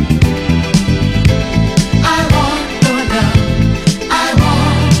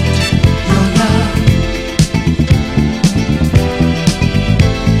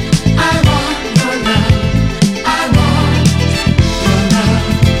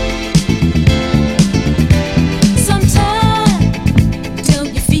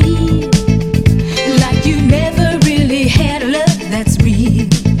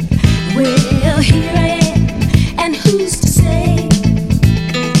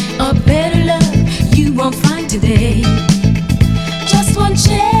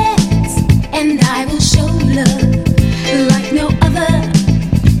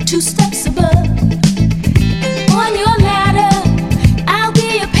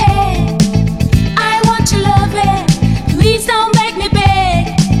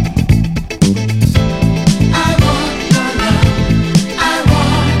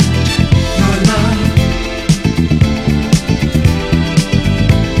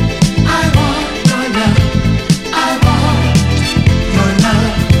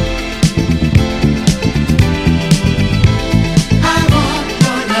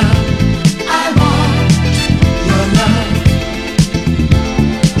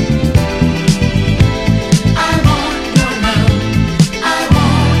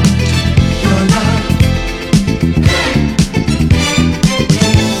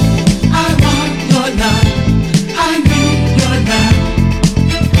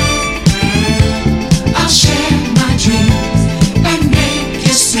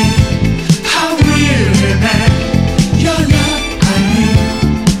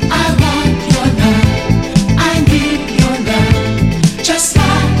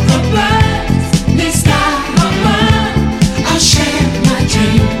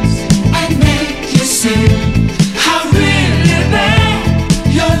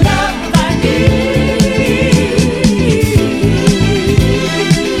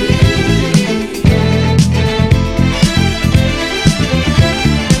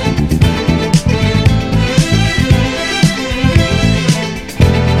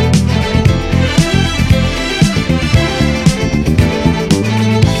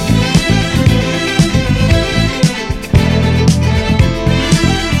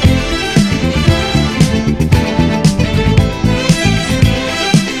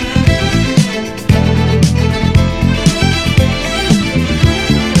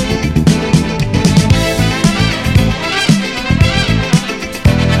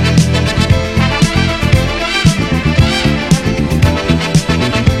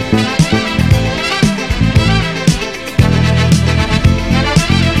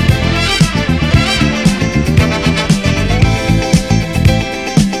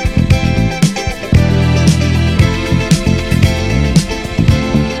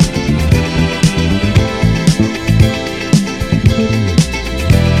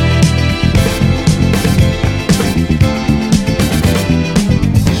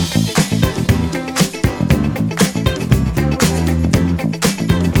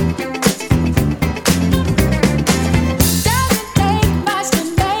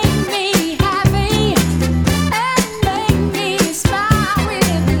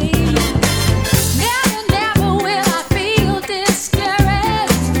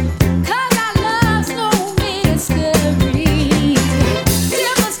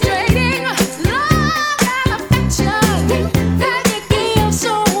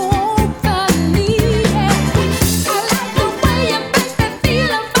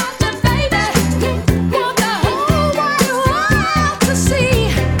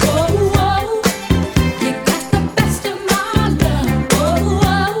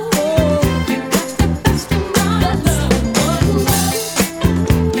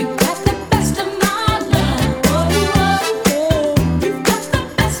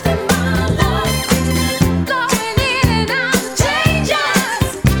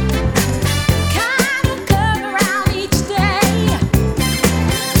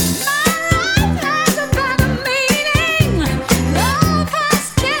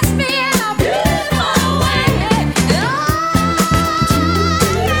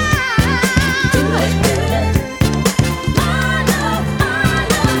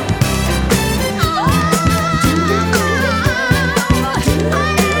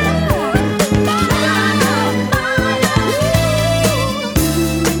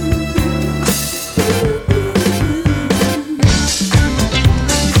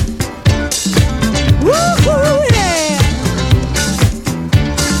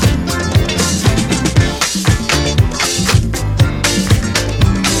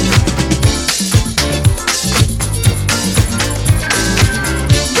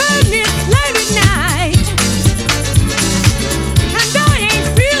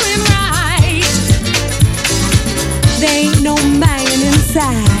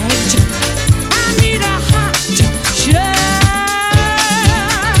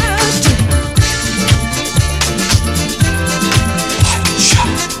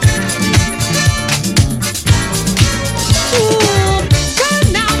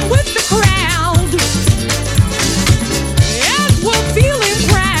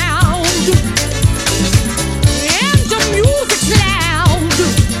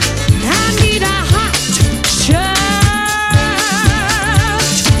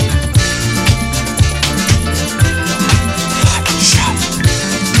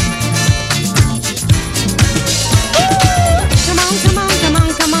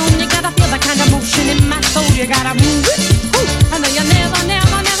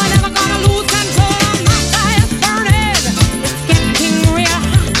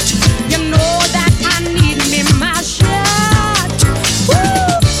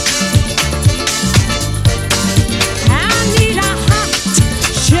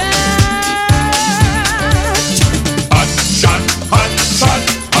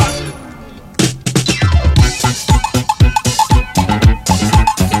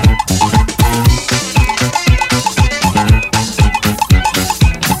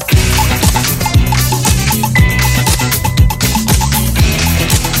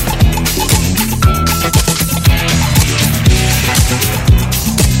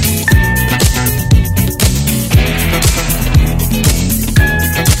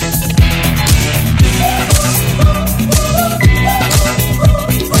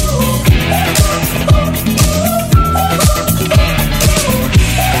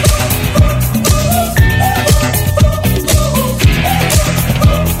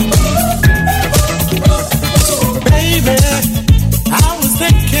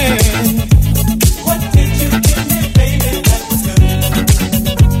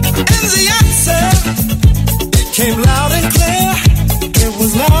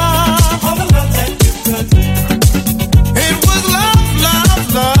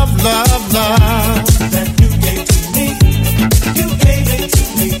love that you gave to me. You gave it to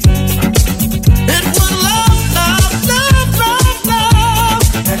me. It was love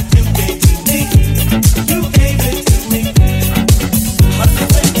that you gave to me. You gave it to me. But the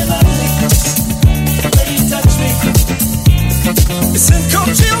way you love me, the way you touch me, it sent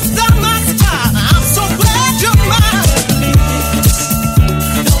cold chills down my spine. I'm so glad you're mine.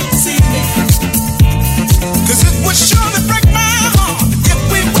 Don't see me, 'cause it would surely break my heart if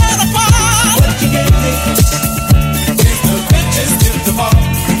we were apart.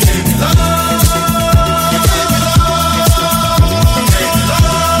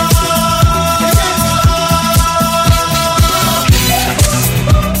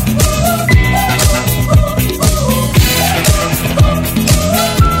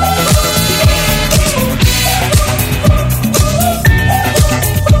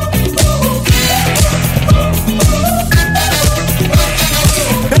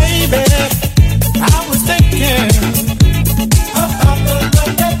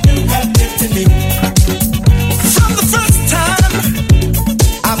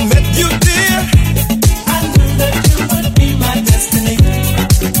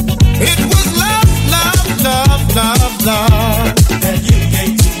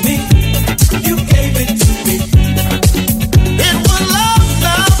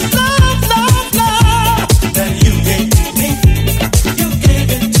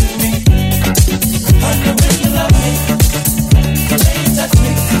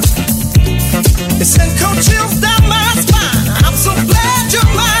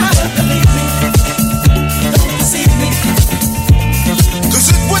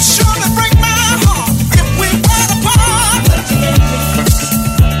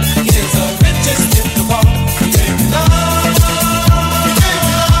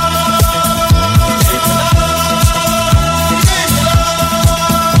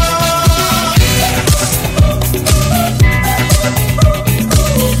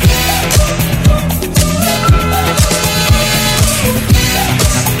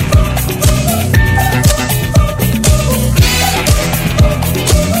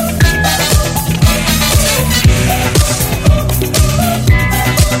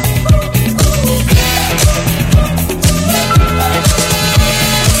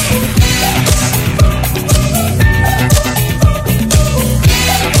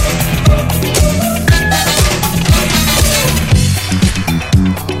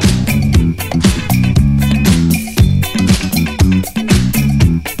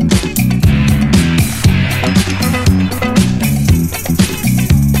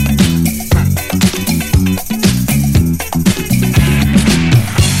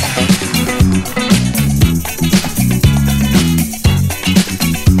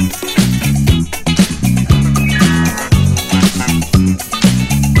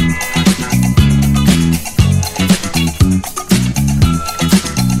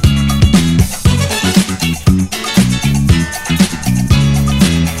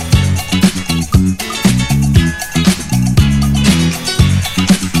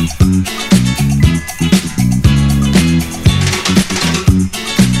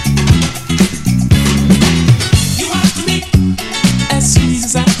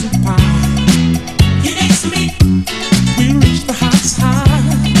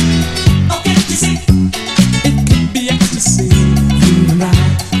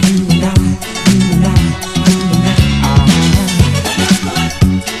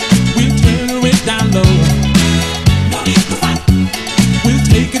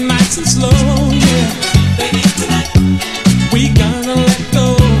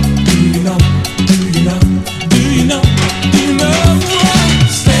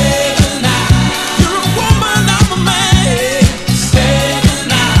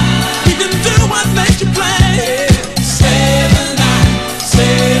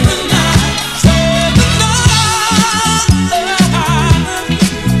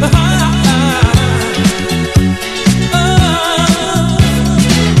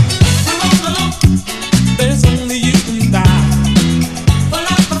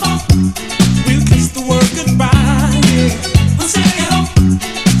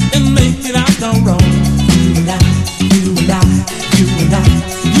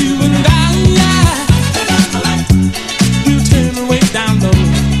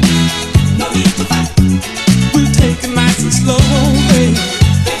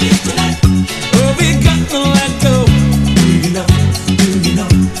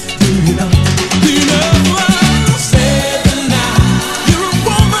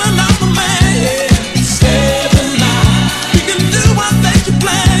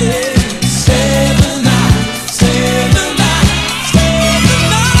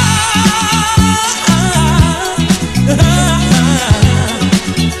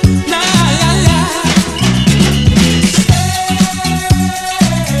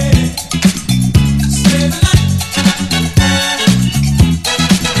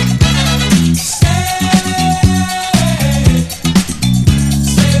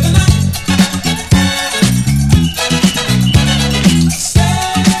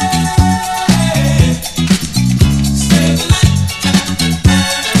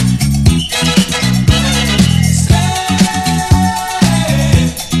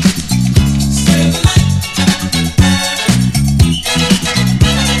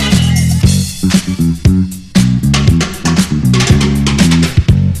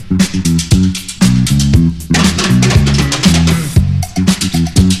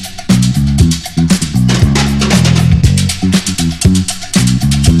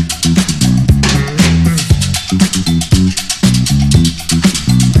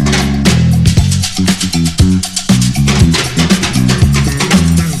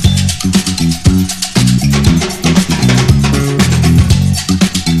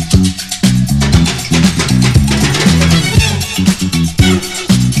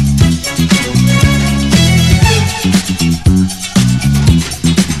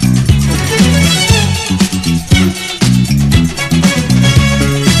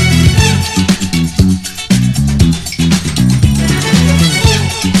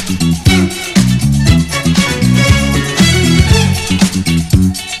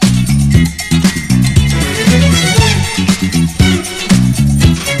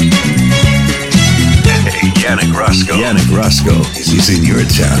 Rosco, is this in your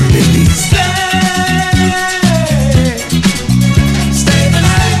town, baby?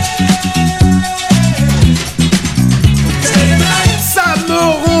 Ça me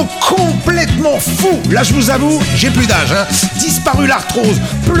rend complètement fou. Là, je vous avoue, j'ai plus d'âge, hein. Disparu l'arthrose,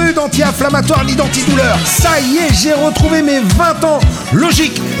 plus d'anti-inflammatoire ni d'antidouleur. Ça y est, j'ai retrouvé mes 20 ans.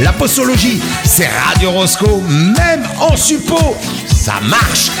 Logique, la posologie, c'est Radio Rosco, même en suppo. Ça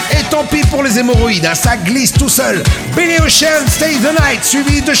marche. Et tant pis pour les hémorroïdes, hein, ça glisse tout seul. Billy Ocean, Stay the Night,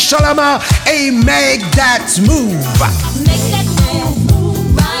 suivi de Shalama et Make That Move. Make that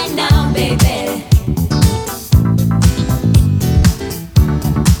move right now, baby.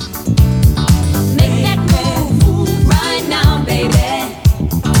 Make that move right now, baby.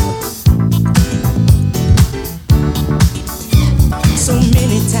 So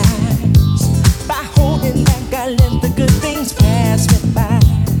many times by holding back I let the good things pass me by.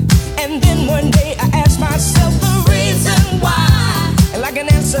 And then one day I asked myself the reason why. And like an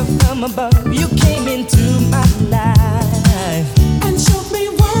answer from above, you came into my life and showed me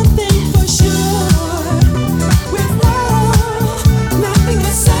one thing for sure. With love, nothing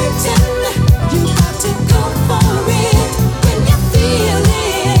is certain. You have to go for it when you feel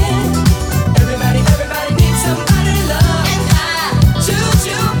it. Everybody needs somebody to love. And I choose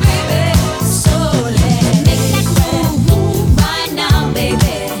you, baby. So let's Make that move right now,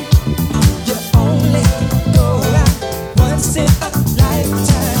 baby. you only go around once in a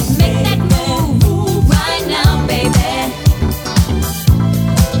lifetime. Make that move right now, baby.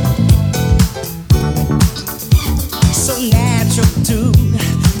 So natural to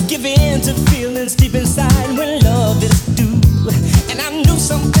give in to feelings deep inside when love is due. And I knew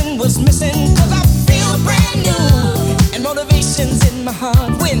something was missing, 'cause I feel brand new. And motivation's in my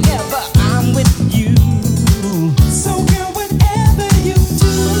heart whenever I'm with you. So girl, whatever you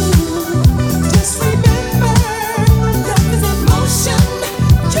do, just remember love is emotion.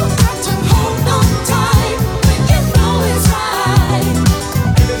 You have to hold on tight when you know it's right.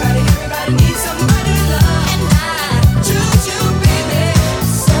 Everybody needs somebody to love. And I choose you, baby.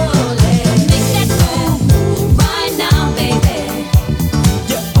 So let's make that move right now, baby.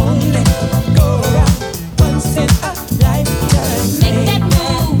 You only go around once in a lifetime. Make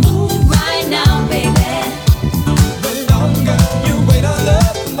that move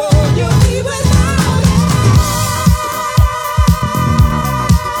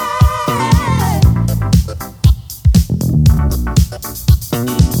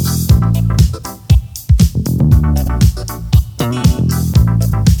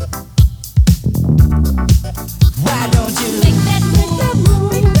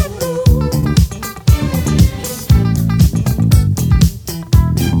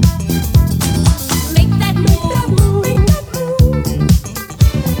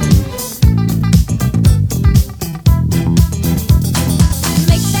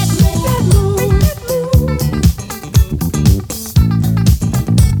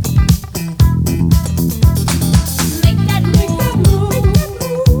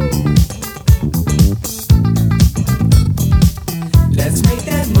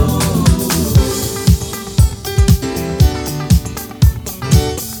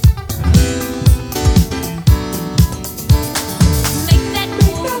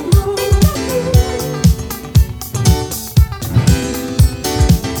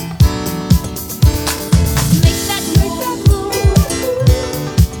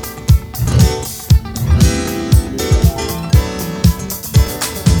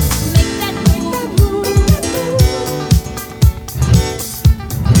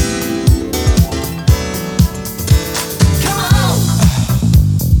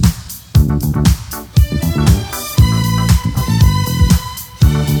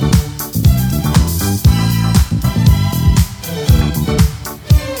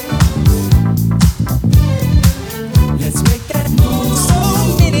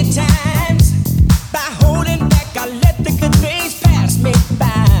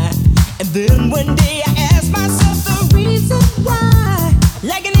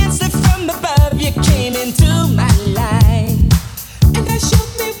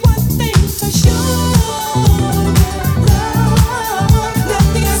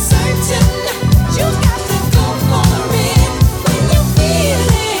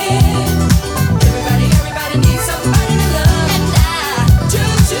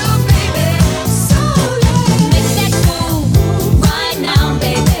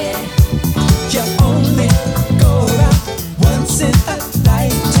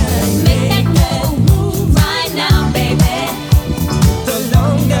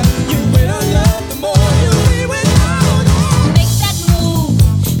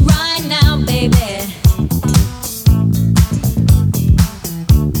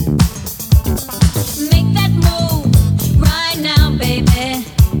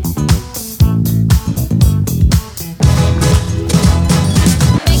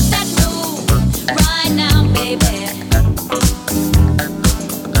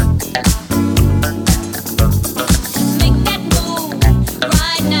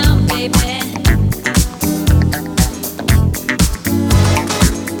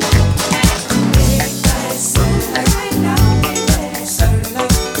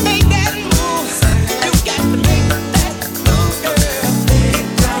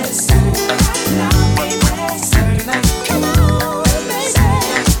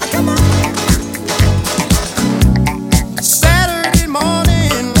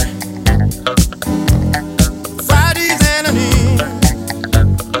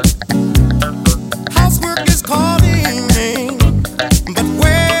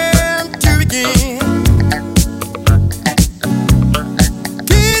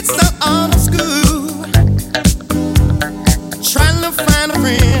find a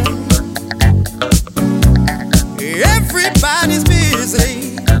friend. Everybody's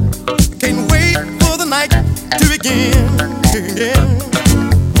busy. Can't wait for the night to begin.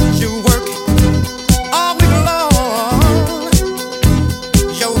 You work all week long.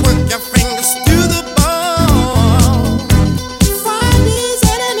 You work your fingers to the bone. Friday's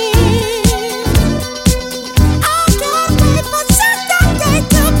at an end. I can't wait for Saturday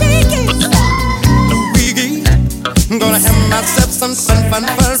to begin. I'm gonna have myself some fun.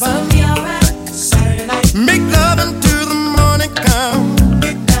 Make love until the morning come.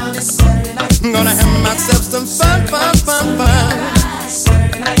 I'm gonna have myself some fun.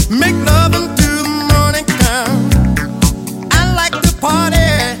 Make love until the morning come. I like to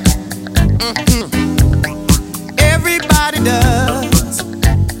party. Everybody does.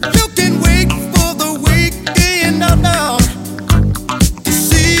 You can wait for the weekend, no, to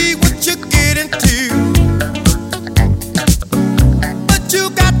see what you get into. But you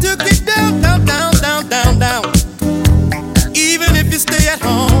got to get down. Even if you stay at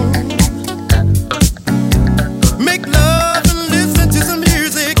home. Make love and listen to some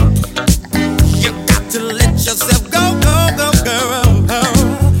music. You got to let yourself go, girl.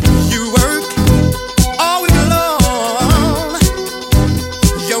 You work all week long.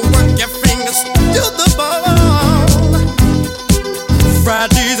 You work your fingers to the bone.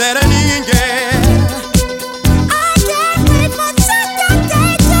 Friday's at an end, yeah. I can't wait for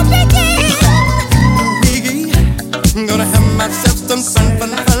Saturday to begin. I'm gonna have myself some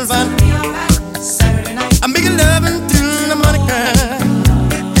fun. I'm making love until the morning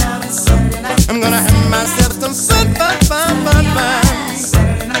comes. I'm gonna have myself some fun.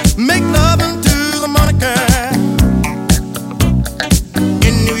 Make love until the morning comes.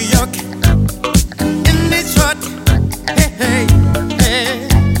 In New York, in Detroit, hey.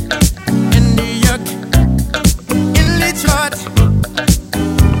 In New York, in Detroit,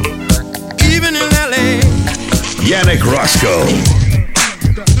 even in LA. Yannick Rosco.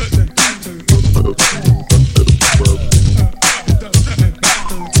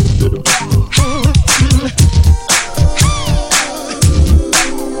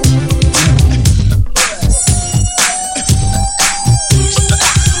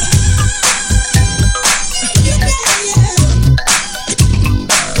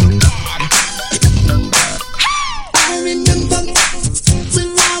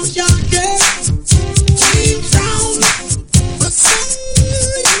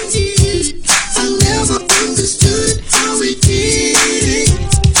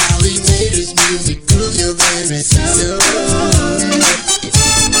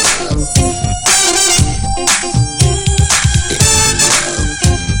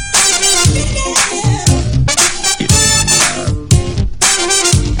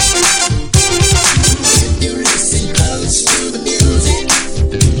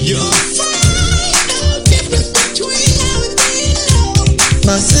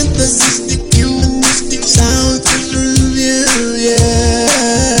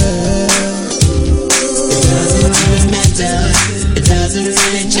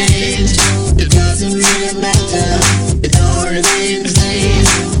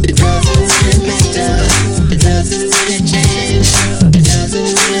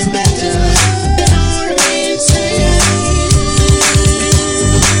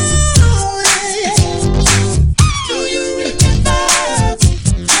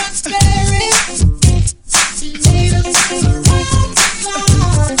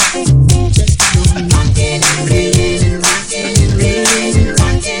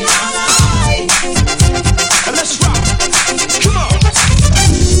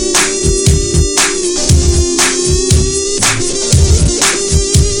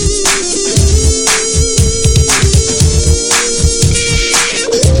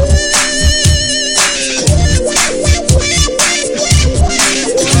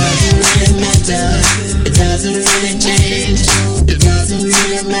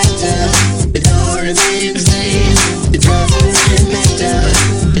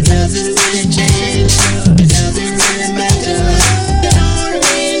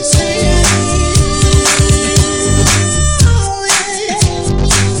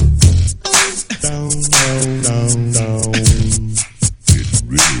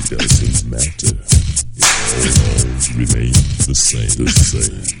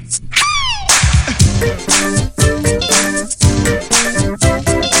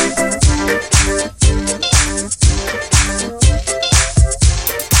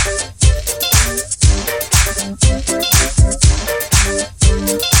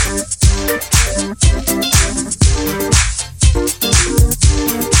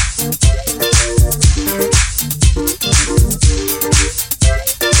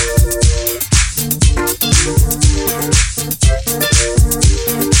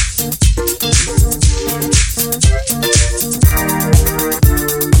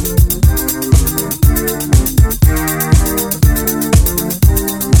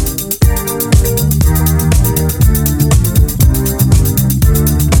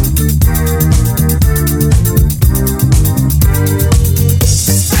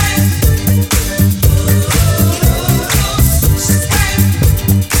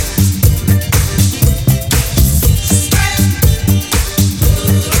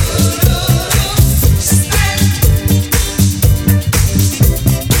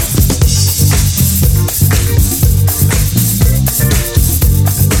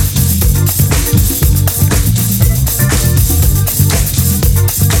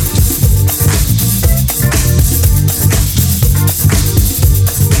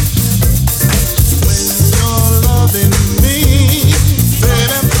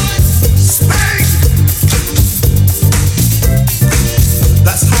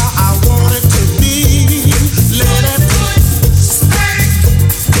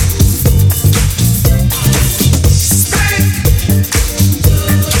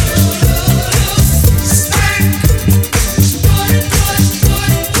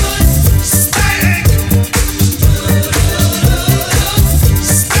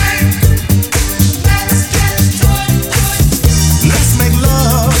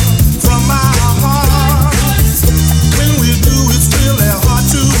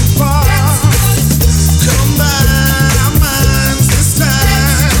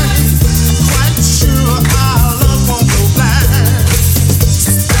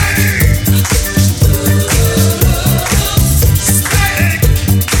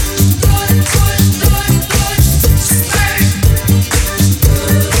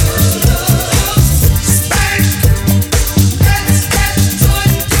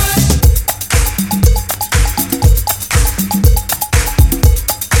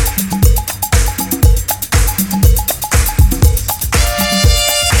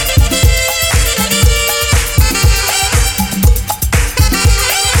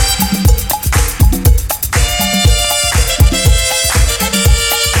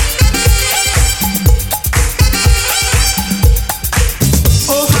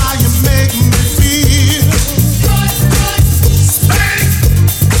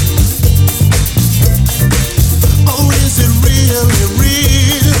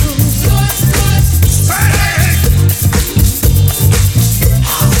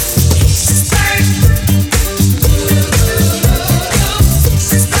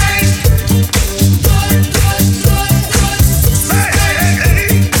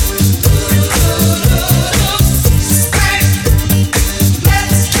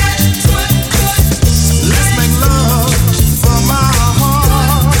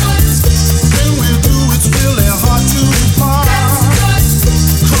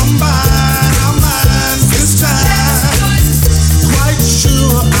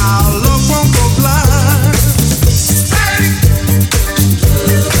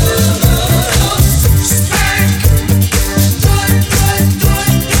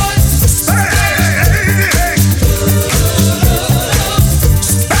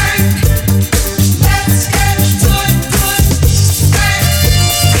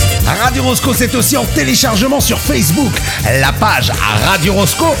 Rosco, c'est aussi en téléchargement sur Facebook. La page Radio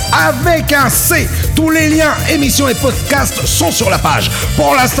Rosco avec un C. Tous les liens, émissions et podcasts sont sur la page.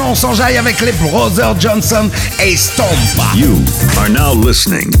 Pour l'instant, on s'enjaille avec les Brothers Johnson et Stompa. You are now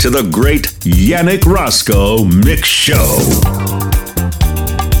listening to the great Yannick Roscoe Mix Show.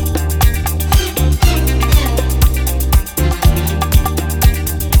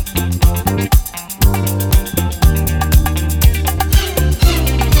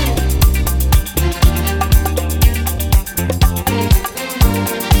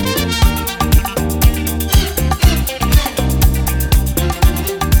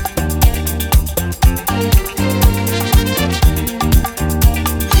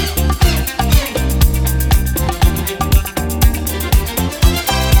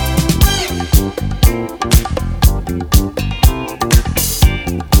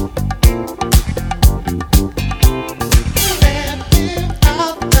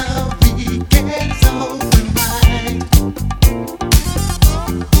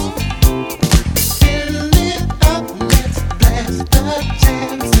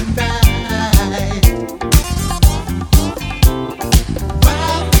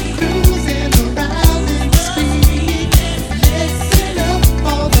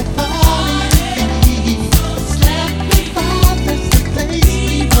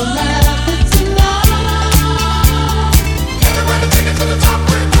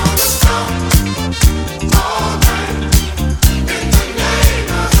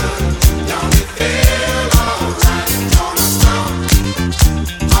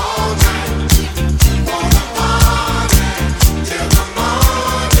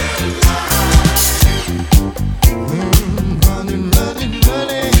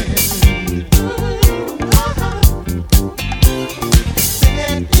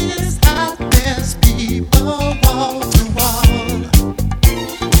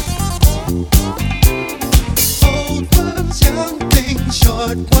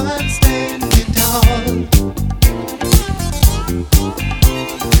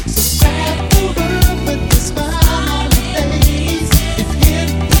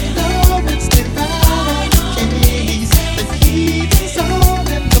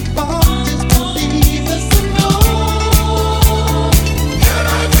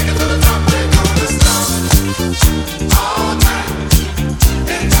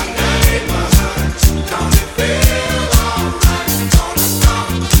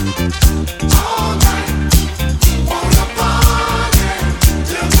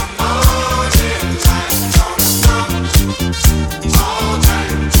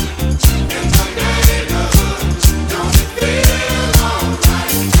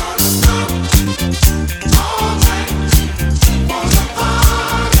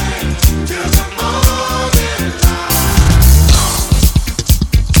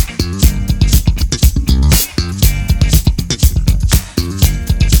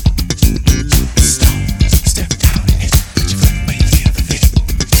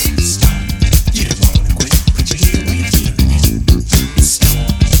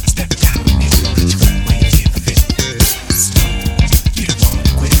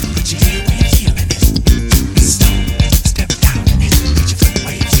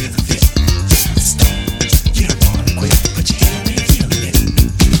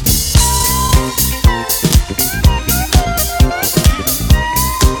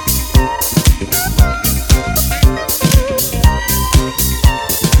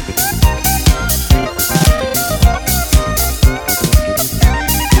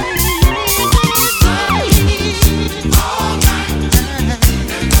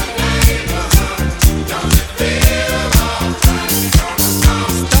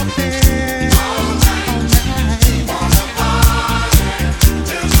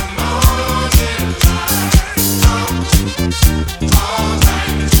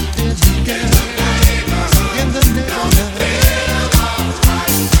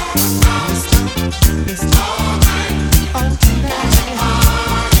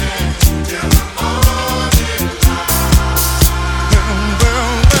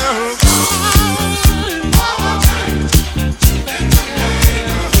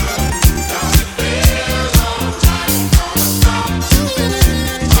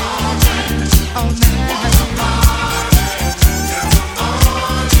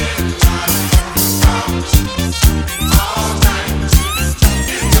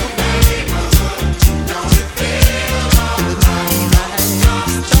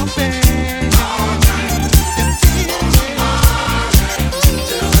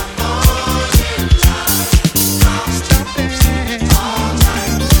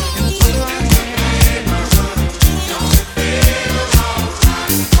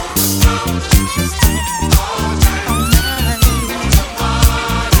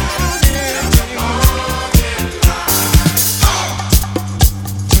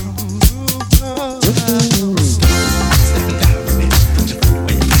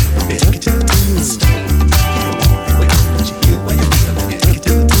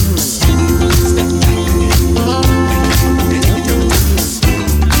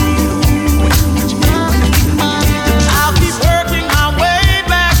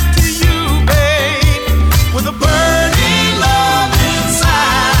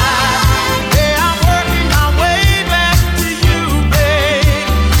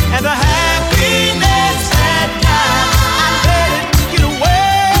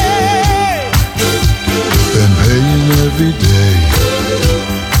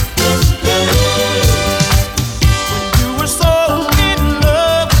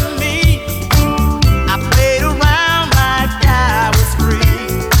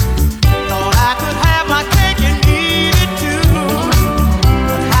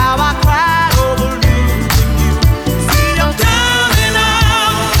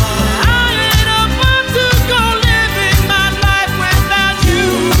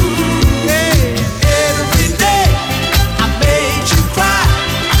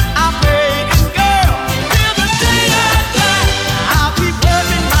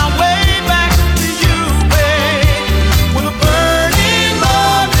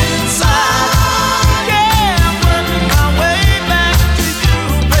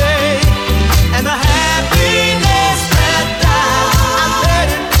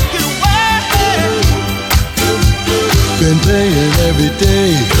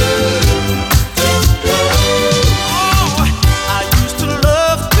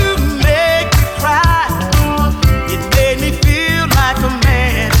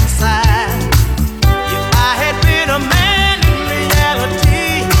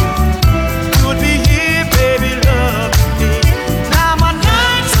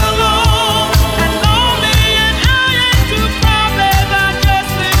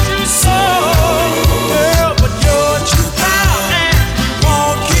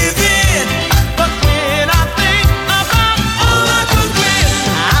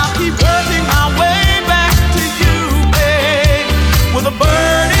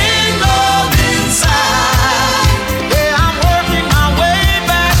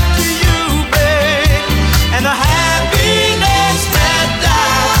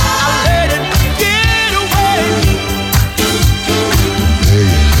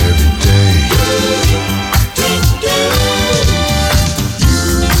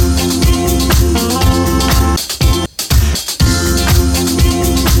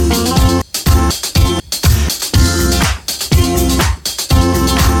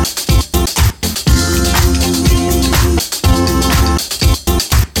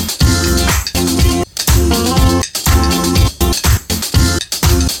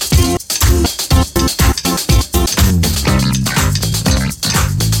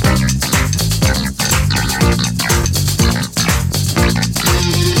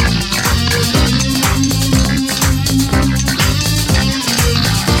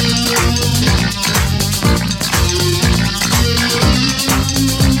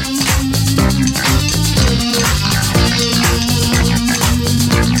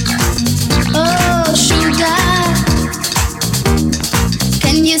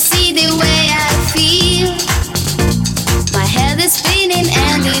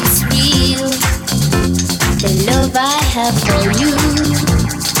 have for you.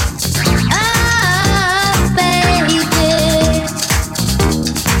 Ah, baby,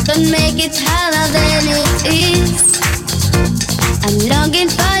 don't make it harder than it is. I'm longing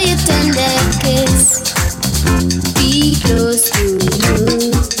for your tender kiss. Be close to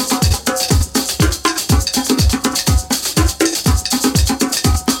you.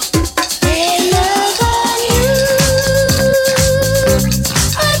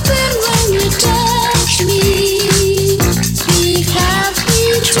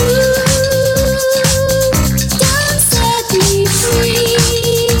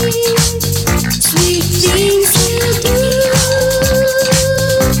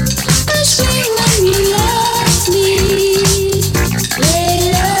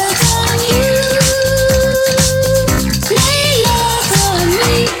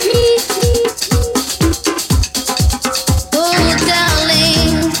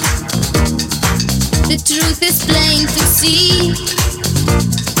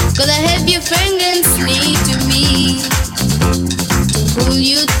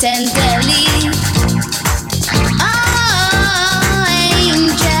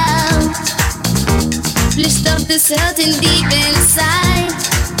 Hurting deep inside.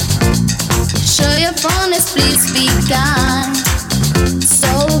 Show your fondness, please be kind.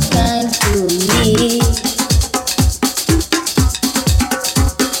 So kind to me.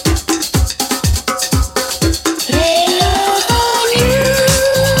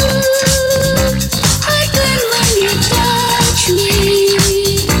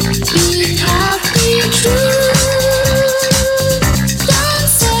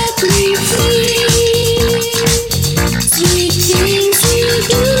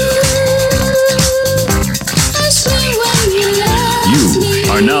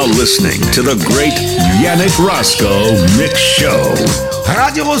 listening to the great Yannick Rosco Mix Show.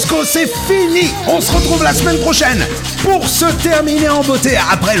 Radio Rosco, c'est fini. On se retrouve la semaine prochaine pour se terminer en beauté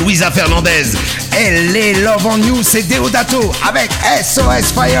après Luisa Fernandez. Elle est Love on You, c'est Deodato avec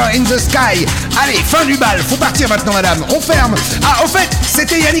SOS Fire in the Sky. Allez, fin du bal, faut partir maintenant madame, on ferme. Ah, au fait,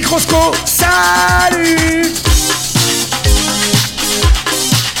 c'était Yannick Rosco. Salut!